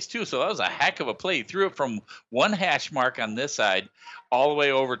quarterback's face, too, so that was a heck of a play. He threw it from one hash mark on this side all the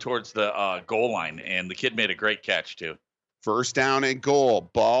way over towards the goal line, and the kid made a great catch, too. First down and goal.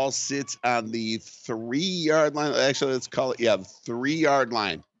 Ball sits on the 3-yard line. Actually, let's call it, the 3-yard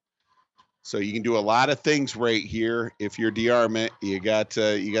line. So you can do a lot of things right here. If you're DeArmond, you got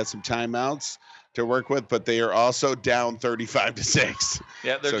some timeouts to work with, but they are also down 35-6.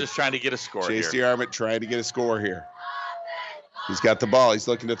 Yeah, they're just trying to get a score here. Chase DeArmond trying to get a score here. He's got the ball. He's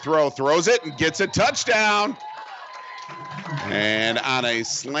looking to throws it, and gets a touchdown. And on a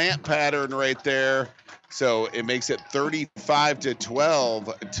slant pattern right there. So it makes it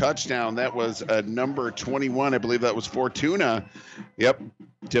 35-12 touchdown. That was number 21. I believe that was Fortuna. Yep.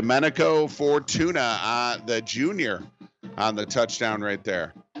 Domenico Fortuna, the junior, on the touchdown right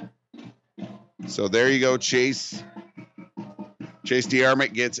there. So there you go, Chase. Chase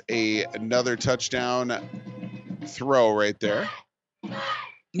DeArmond gets another touchdown throw right there.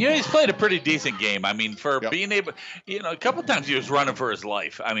 He's played a pretty decent game. I mean, for being able, a couple of times he was running for his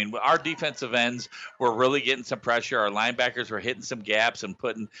life. I mean, our defensive ends were really getting some pressure. Our linebackers were hitting some gaps and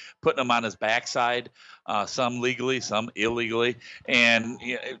putting them on his backside, some legally, some illegally. And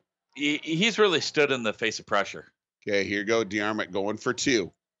he's really stood in the face of pressure. Okay, here you go. DeArmond going for 2.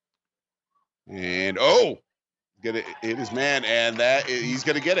 And, get it, hit his man, and he's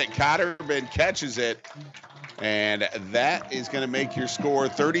going to get it. Cotterman catches it. And that is going to make your score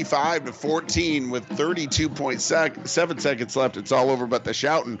 35-14 with 32.7 seconds left. It's all over but the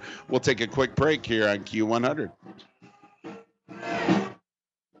shouting. We'll take a quick break here on Q100.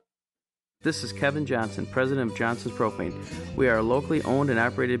 This is Kevin Johnson, president of Johnson's Propane. We are a locally owned and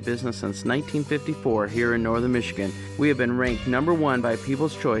operated business since 1954 here in Northern Michigan. We have been ranked number one by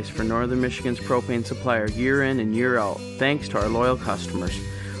People's Choice for Northern Michigan's propane supplier year in and year out, thanks to our loyal customers.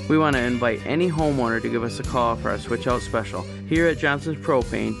 We want to invite any homeowner to give us a call for our switch out special. Here at Johnson's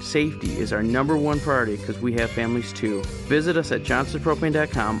Propane, safety is our number one priority because we have families too. Visit us at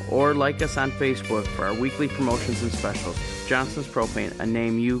johnsonspropane.com or like us on Facebook for our weekly promotions and specials. Johnson's Propane, a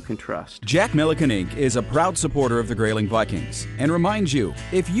name you can trust. Jack Milliken Inc. is a proud supporter of the Grayling Vikings and reminds you,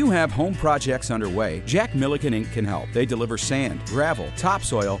 if you have home projects underway, Jack Milliken Inc. can help. They deliver sand, gravel,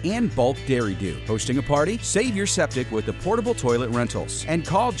 topsoil, and bulk dairy dew. Hosting a party? Save your septic with the portable toilet rentals. And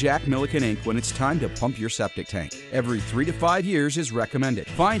call Jack Milliken Inc. when it's time to pump your septic tank. Every 3 to 5 years is recommended.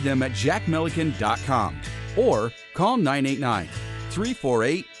 Find them at jackmilliken.com or call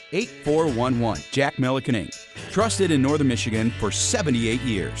 989-348-8411. Jack Milliken Inc. Trusted in Northern Michigan for 78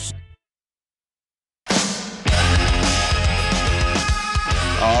 years.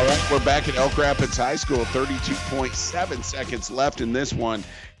 All right, we're back at Elk Rapids High School. 32.7 seconds left in this one.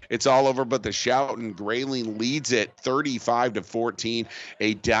 It's all over but the shout, and Grayling leads it 35-14.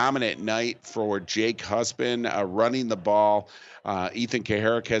 A dominant night for Jake HUSPIN running the ball. Ethan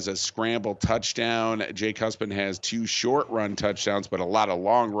Kaharick has a scramble touchdown. Jake HUSPIN has 2 short run touchdowns, but a lot of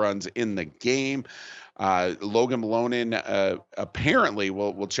long runs in the game. Logan Malonen apparently,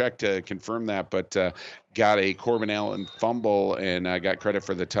 we'll check to confirm that, but got a Corbin Allen fumble and got credit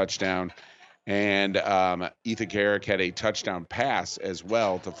for the touchdown. And Ethan Kaharick had a touchdown pass as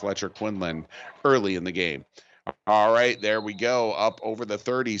well to Fletcher Quinlan early in the game. All right, there we go, up over the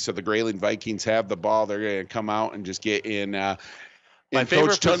 30. So the Grayling Vikings have the ball. They're going to come out and just get in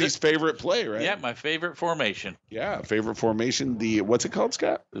Coach Tunney's favorite play, right? Yeah, my favorite formation. Yeah, favorite formation. What's it called,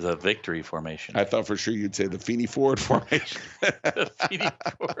 Scott? The victory formation. I thought for sure you'd say the Feeney Ford formation. The Feeney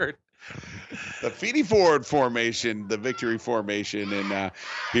Ford. The Feeney Ford formation, the victory formation. And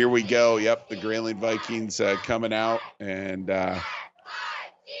here we go. Yep, the Grayling Vikings coming out. And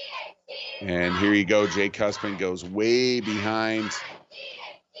here you go. Jake HUSPIN goes way behind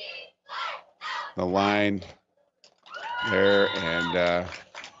the line there. And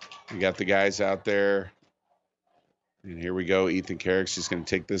we got the guys out there. And here we go. Ethan Kaharick's just going to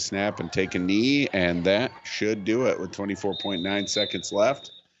take this snap and take a knee. And that should do it with 24.9 seconds left.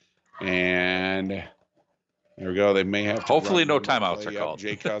 And there we go. They may have to hopefully no timeouts are called.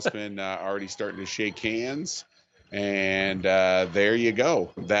 Jake HUSPIN already starting to shake hands. And there you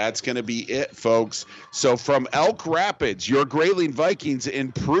go. That's going to be it, folks. So from Elk Rapids, your Grayling Vikings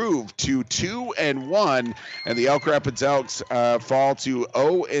improve to 2-1, and the Elk Rapids Elks fall to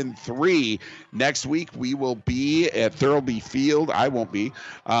 0-3. Next week we will be at Thurlby Field. I won't be,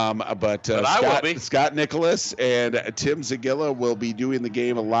 but I will be. Scott Nicholas and Tim Zagilla will be doing the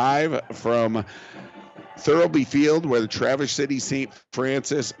game live from Thurlby Field, where the Traverse City St.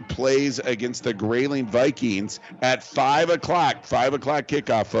 Francis plays against the Grayling Vikings at 5 o'clock. 5 o'clock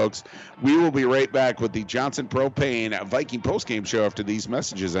kickoff, folks. We will be right back with the Johnson Propane Viking postgame show after these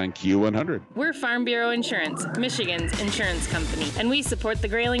messages on Q100. We're Farm Bureau Insurance, Michigan's insurance company, and we support the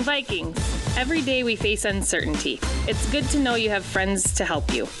Grayling Vikings. Every day we face uncertainty. It's good to know you have friends to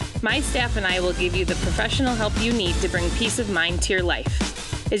help you. My staff and I will give you the professional help you need to bring peace of mind to your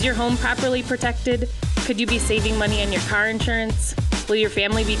life. Is your home properly protected? Could you be saving money on your car insurance? Will your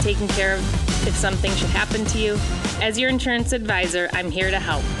family be taken care of if something should happen to you? As your insurance advisor, I'm here to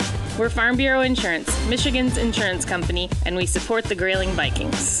help. We're Farm Bureau Insurance, Michigan's insurance company, and we support the Grayling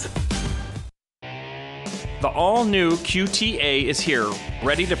Vikings. The all-new QTA is here,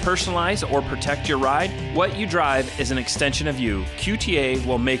 ready to personalize or protect your ride. What you drive is an extension of you. QTA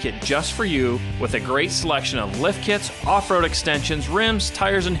will make it just for you with a great selection of lift kits, off-road extensions, rims,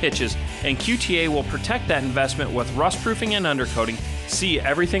 tires, and hitches. And QTA will protect that investment with rust-proofing and undercoating. See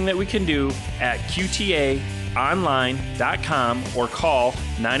everything that we can do at QTAonline.com or call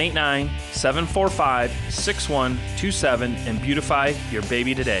 989-745-6127 and beautify your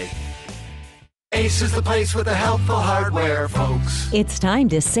baby today. Ace is the place with the helpful hardware, folks. It's time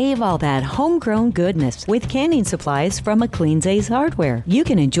to save all that homegrown goodness with canning supplies from McLean's Ace Hardware. You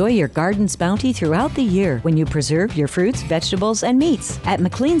can enjoy your garden's bounty throughout the year when you preserve your fruits, vegetables, and meats. At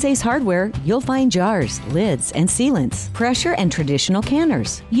McLean's Ace Hardware, you'll find jars, lids, and sealants, pressure and traditional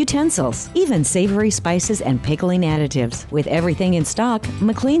canners, utensils, even savory spices and pickling additives. With everything in stock,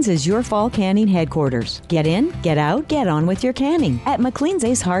 McLean's is your fall canning headquarters. Get in, get out, get on with your canning at McLean's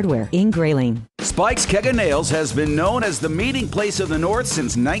Ace Hardware in Grayling. Spike's Keg of Nails has been known as the meeting place of the North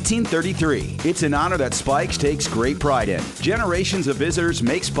since 1933. It's an honor that Spike's takes great pride in. Generations of visitors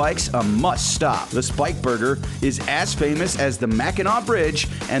make Spike's a must-stop. The Spike Burger is as famous as the Mackinac Bridge,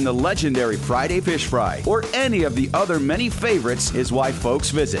 and the legendary Friday Fish Fry, or any of the other many favorites, is why folks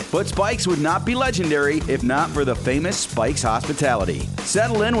visit. But Spike's would not be legendary if not for the famous Spike's hospitality.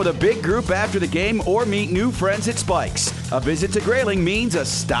 Settle in with a big group after the game or meet new friends at Spike's. A visit to Grayling means a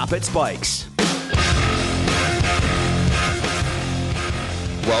stop at Spike's.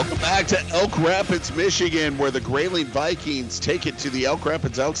 Welcome back to Elk Rapids, Michigan, where the Grayling Vikings take it to the Elk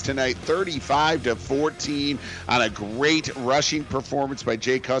Rapids Elks tonight, 35-14, on a great rushing performance by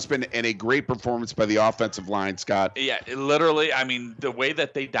Jake HUSPIN and a great performance by the offensive line, Scott. Yeah, literally, I mean, the way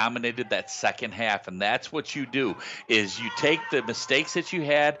that they dominated that second half, and that's what you do, is you take the mistakes that you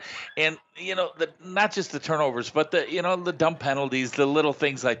had and, you know, not just the turnovers, but the dumb penalties, the little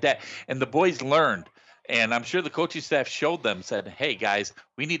things like that, and the boys learned. And I'm sure the coaching staff showed them, said, hey, guys,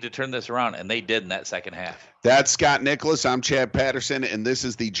 we need to turn this around. And they did in that second half. That's Scott Nicholas. I'm Chad Patterson, and this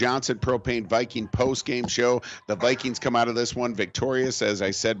is the Johnson Propane Viking post-game show. The Vikings come out of this one victorious, as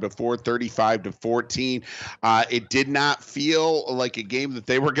I said before, 35-14. It did not feel like a game that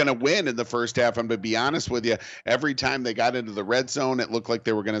they were going to win in the first half. I'm going to be honest with you. Every time they got into the red zone, it looked like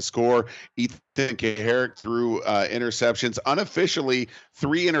they were going to score. Ethan Kaharick threw interceptions. Unofficially,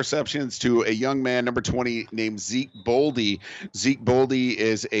 3 interceptions to a young man, number 20, named Zeke BOLDE. Zeke BOLDE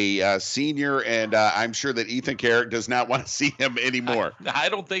is a senior, and I'm sure that Ethan Kaharick does not want to see him anymore. I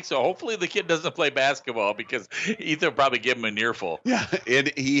don't think so. Hopefully the kid doesn't play basketball, because Ethan will probably give him an earful. Yeah,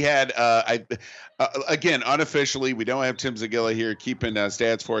 and he had, again, unofficially, we don't have Tim Zagilla here keeping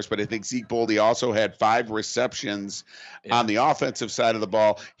stats for us, but I think Zeke BOLDE also had 5 receptions on the offensive side of the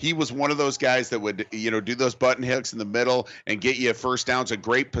ball. He was one of those guys that would, do those button hooks in the middle and get you first downs, a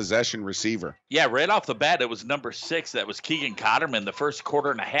great possession receiver. Yeah, right off the bat, it was number 6. That was Keegan Cotterman. The first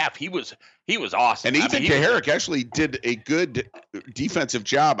quarter and a half, he was awesome. And Ethan Kaharick actually did a good defensive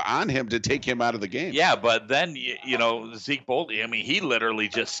job on him to take him out of the game. Yeah, but then Zeke BOLDE, I mean, he literally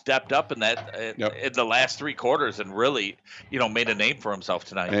just stepped up in that in the last 3 quarters and really, made a name for himself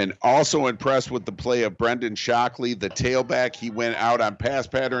tonight. And also impressed with the play of Brendan Shockley, the tailback. He went out on pass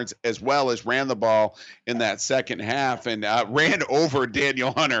patterns as well as ran the ball in that second half and ran over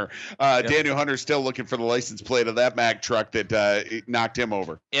Daniel Hunter. Daniel Hunter still looking for the license plate of that Mack truck that knocked him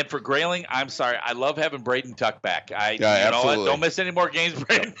over. And for Grayling, I'm sorry, I love having Braden Tuck back. Absolutely. Don't miss any more games,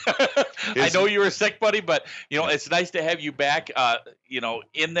 Braden. I know you were sick, buddy, but it's nice to have you back.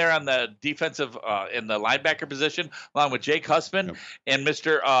 In there on the defensive in the linebacker position, along with Jake HUSPIN and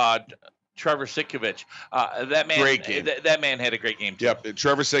Mr. Trevor Sikovich. That man, great game. That man had a great game too. Yep,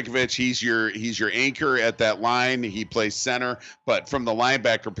 Trevor Sikovich. He's your anchor at that line. He plays center, but from the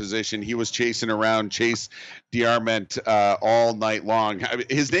linebacker position, he was chasing around Chase DeArmond all night long. I mean,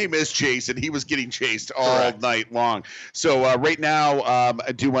 his name is Chase, and he was getting chased all night long. So right now,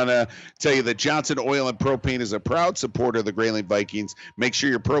 I do want to tell you that Johnson Oil and Propane is a proud supporter of the Grayling Vikings. Make sure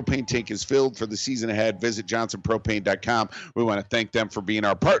your propane tank is filled for the season ahead. Visit johnsonpropane.com. We want to thank them for being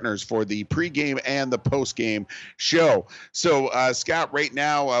our partners for the pregame and the postgame show. So, Scott, right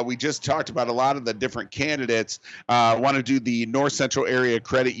now, we just talked about a lot of the different candidates. I want to do the North Central Area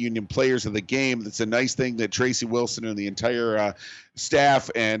Credit Union Players of the Game. That's a nice thing that Tracy Wilson and the entire staff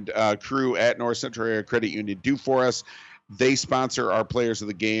and crew at North Central Area Credit Union do for us. They sponsor our Players of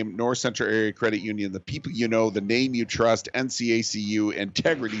the Game. North Central Area Credit Union, the people you know, the name you trust, NCACU,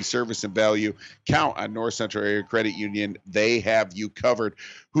 integrity, service, and value. Count on North Central Area Credit Union. They have you covered.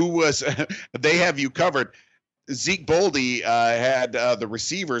 They have you covered. Zeke BOLDE had the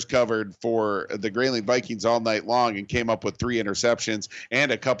receivers covered for the Grayling Vikings all night long and came up with 3 interceptions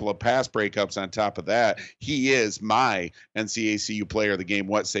and a couple of pass breakups on top of that. He is my NCACU player of the game.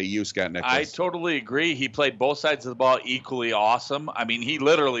 What say you, Scott Nicholas? I totally agree. He played both sides of the ball equally awesome. I mean, he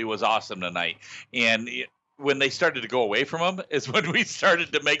literally was awesome tonight. And when they started to go away from him is when we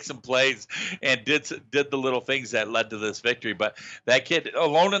started to make some plays and did the little things that led to this victory. But that kid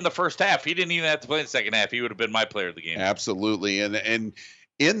alone in the first half, he didn't even have to play in the second half. He would have been my player of the game. Absolutely. And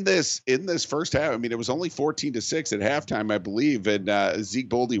in this first half, I mean, it was only 14-6 at halftime, I believe, and Zeke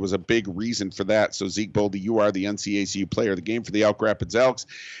BOLDE was a big reason for that. So Zeke BOLDE, you are the NCACU player of the game for the Elk Rapids Elks.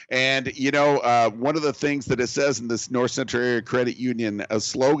 And one of the things that it says in this North Central Area Credit Union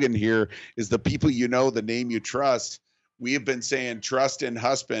slogan here is the people you know, the name you trust. We have been saying trust in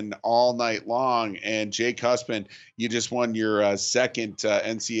HUSPIN all night long, and Jake HUSPIN, you just won your second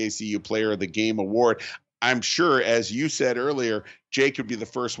NCACU Player of the Game award. I'm sure, as you said earlier, Jake would be the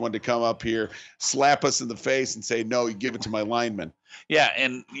first one to come up here, slap us in the face and say, no, you give it to my lineman. Yeah,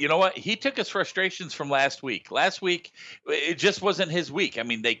 and you know what? He took his frustrations from last week. Last week, it just wasn't his week. I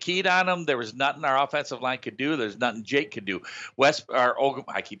mean, they keyed on him. There was nothing our offensive line could do. There's nothing Jake could do.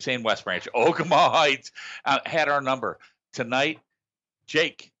 I keep saying West Branch. Ogama Heights had our number. Tonight,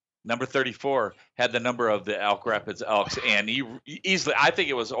 Jake, number 34, had the number of the Elk Rapids Elks, and he easily, I think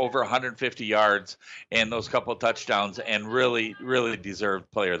it was over 150 yards and those couple of touchdowns, and really, really deserved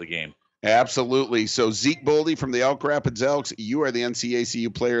player of the game. Absolutely. So Zeke Bolde from the Elk Rapids Elks, you are the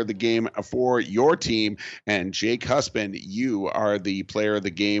NCACU player of the game for your team. And Jake HUSPIN, you are the player of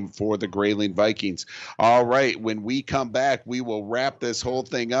the game for the Grayling Vikings. All right. When we come back, we will wrap this whole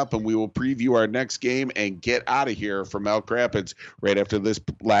thing up and we will preview our next game and get out of here from Elk Rapids right after this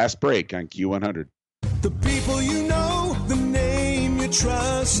last break on Q100. The people you know, the name you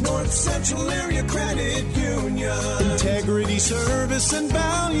trust. North Central Area Credit Union. Integrity, service, and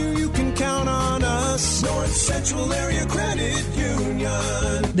value, you can count on us. North Central Area Credit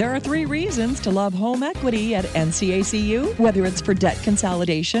Union. There are 3 reasons to love home equity at NCACU, whether it's for debt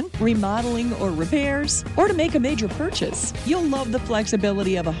consolidation, remodeling or repairs, or to make a major purchase. You'll love the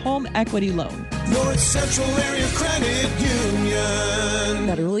flexibility of a home equity loan. North Central Area Credit Union.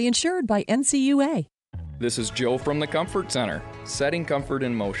 Federally insured by NCUA. This is Joe from the Comfort Center. Setting comfort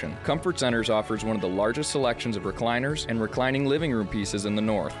in motion. Comfort Centers offers one of the largest selections of recliners and reclining living room pieces in the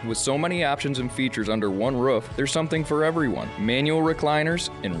North. With so many options and features under one roof, there's something for everyone. Manual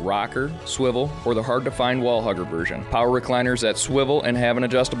recliners in rocker, swivel, or the hard-to-find wall hugger version. Power recliners that swivel and have an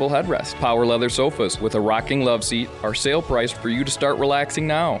adjustable headrest. Power leather sofas with a rocking love seat are sale priced for you to start relaxing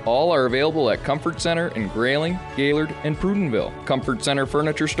now. All are available at Comfort Center in Grayling, Gaylord, and Prudenville. Comfort Center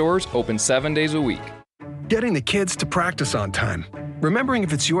furniture stores open 7 days a week. Getting the kids to practice on time. Remembering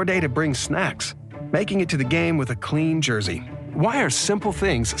if it's your day to bring snacks. Making it to the game with a clean jersey. Why are simple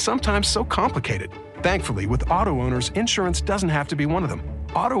things sometimes so complicated? Thankfully, with auto owners, insurance doesn't have to be one of them.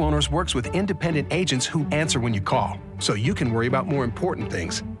 Auto Owners works with independent agents who answer when you call, so you can worry about more important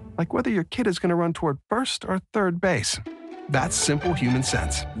things, like whether your kid is going to run toward first or third base. That's simple human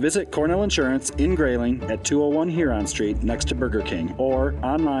sense. Visit Cornell Insurance in Grayling at 201 Huron Street next to Burger King or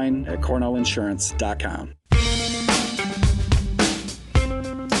online at cornellinsurance.com.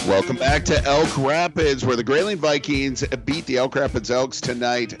 Welcome back to Elk Rapids, where the Grayling Vikings beat the Elk Rapids Elks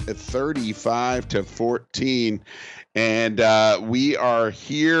tonight 35-14. And we are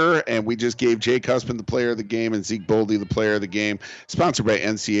here, and we just gave Jake HUSPIN the player of the game and Zeke Bolde the player of the game. Sponsored by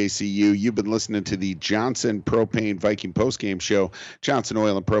NCACU. You've been listening to the Johnson Propane Viking postgame show. Johnson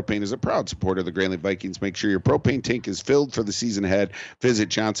Oil and Propane is a proud supporter of the Grayling Vikings. Make sure your propane tank is filled for the season ahead. Visit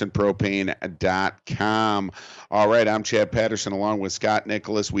johnsonpropane.com. All right, I'm Chad Patterson along with Scott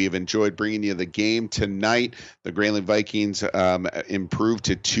Nicholas. We have enjoyed bringing you the game tonight. The Grayling Vikings improved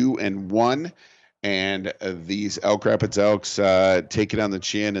to 2-1. And these Elk Rapids Elks take it on the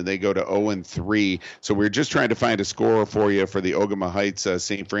chin, and they go to 0-3. So we're just trying to find a score for you for the Ogama Heights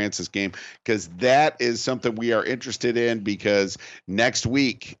St. Francis game, because that is something we are interested in, because next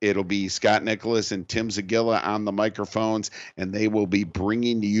week it'll be Scott Nicholas and Tim Zagilla on the microphones, and they will be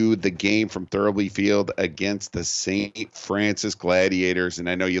bringing you the game from Thurlby Field against the St. Francis Gladiators. And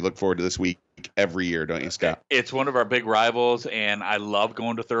I know you look forward to this week every year, don't you, Scott? It's one of our big rivals, and I love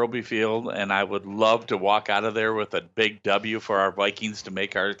going to Thurlby Field, and I would love to walk out of there with a big W for our Vikings to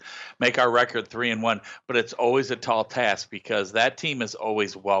make our record 3-1. But it's always a tall task, because that team is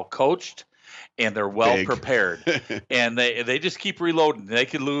always well coached and they're well prepared, and they just keep reloading. They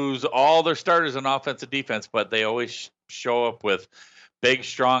could lose all their starters on offense and defense, but they always show up with big,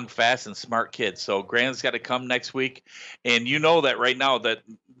 strong, fast, and smart kids. So Grayling's got to come next week. And you know that right now that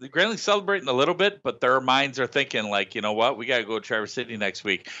the Grayling's celebrating a little bit, but their minds are thinking like, you know what, we got to go to Traverse City next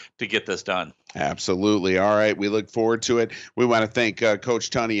week to get this done. Absolutely. All right. We look forward to it. We want to thank Coach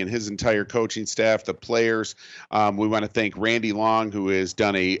Tunney and his entire coaching staff, the players. We want to thank Randy Long, who has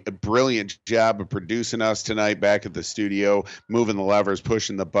done a brilliant job of producing us tonight back at the studio, moving the levers,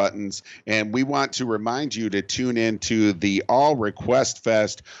 pushing the buttons. And we want to remind you to tune in to the All Request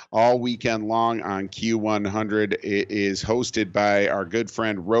Fest all weekend long on Q100. It is hosted by our good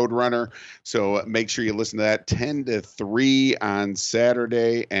friend Roadrunner. So make sure you listen to that 10 to 3 on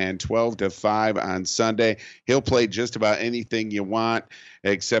Saturday and 12 to 5 on Sunday. He'll play just about anything you want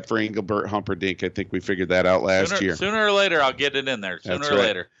except for Engelbert Humperdinck. I think we figured that out last year. Sooner or later, I'll get it in there. Sooner or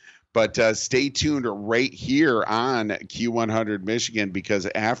later. But stay tuned right here on Q100 Michigan, because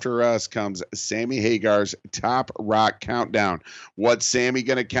after us comes Sammy Hagar's Top Rock Countdown. What's Sammy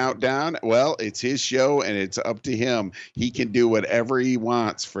going to count down? Well, it's his show, and it's up to him. He can do whatever he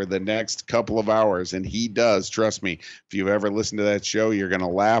wants for the next couple of hours, and he does. Trust me, if you've ever listened to that show, you're going to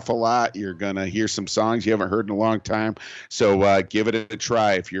laugh a lot. You're going to hear some songs you haven't heard in a long time. So give it a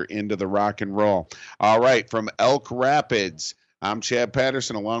try if you're into the rock and roll. All right, from Elk Rapids, I'm Chad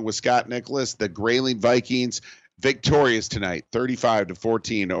Patterson along with Scott Nicholas. The Grayling Vikings victorious tonight,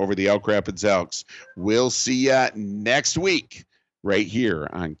 35-14 over the Elk Rapids Elks. We'll see you next week right here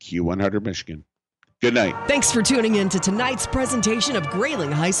on Q100 Michigan. Good night. Thanks for tuning in to tonight's presentation of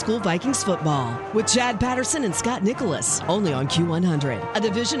Grayling High School Vikings football with Chad Patterson and Scott Nicholas, only on Q100, a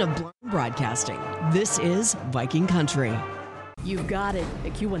division of Blind Broadcasting. This is Viking Country. You've got it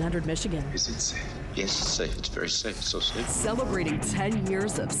at Q100 Michigan. Is it safe? Yes, it's safe. It's very safe. It's so safe. Celebrating 10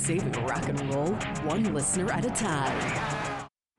 years of saving rock and roll, one listener at a time.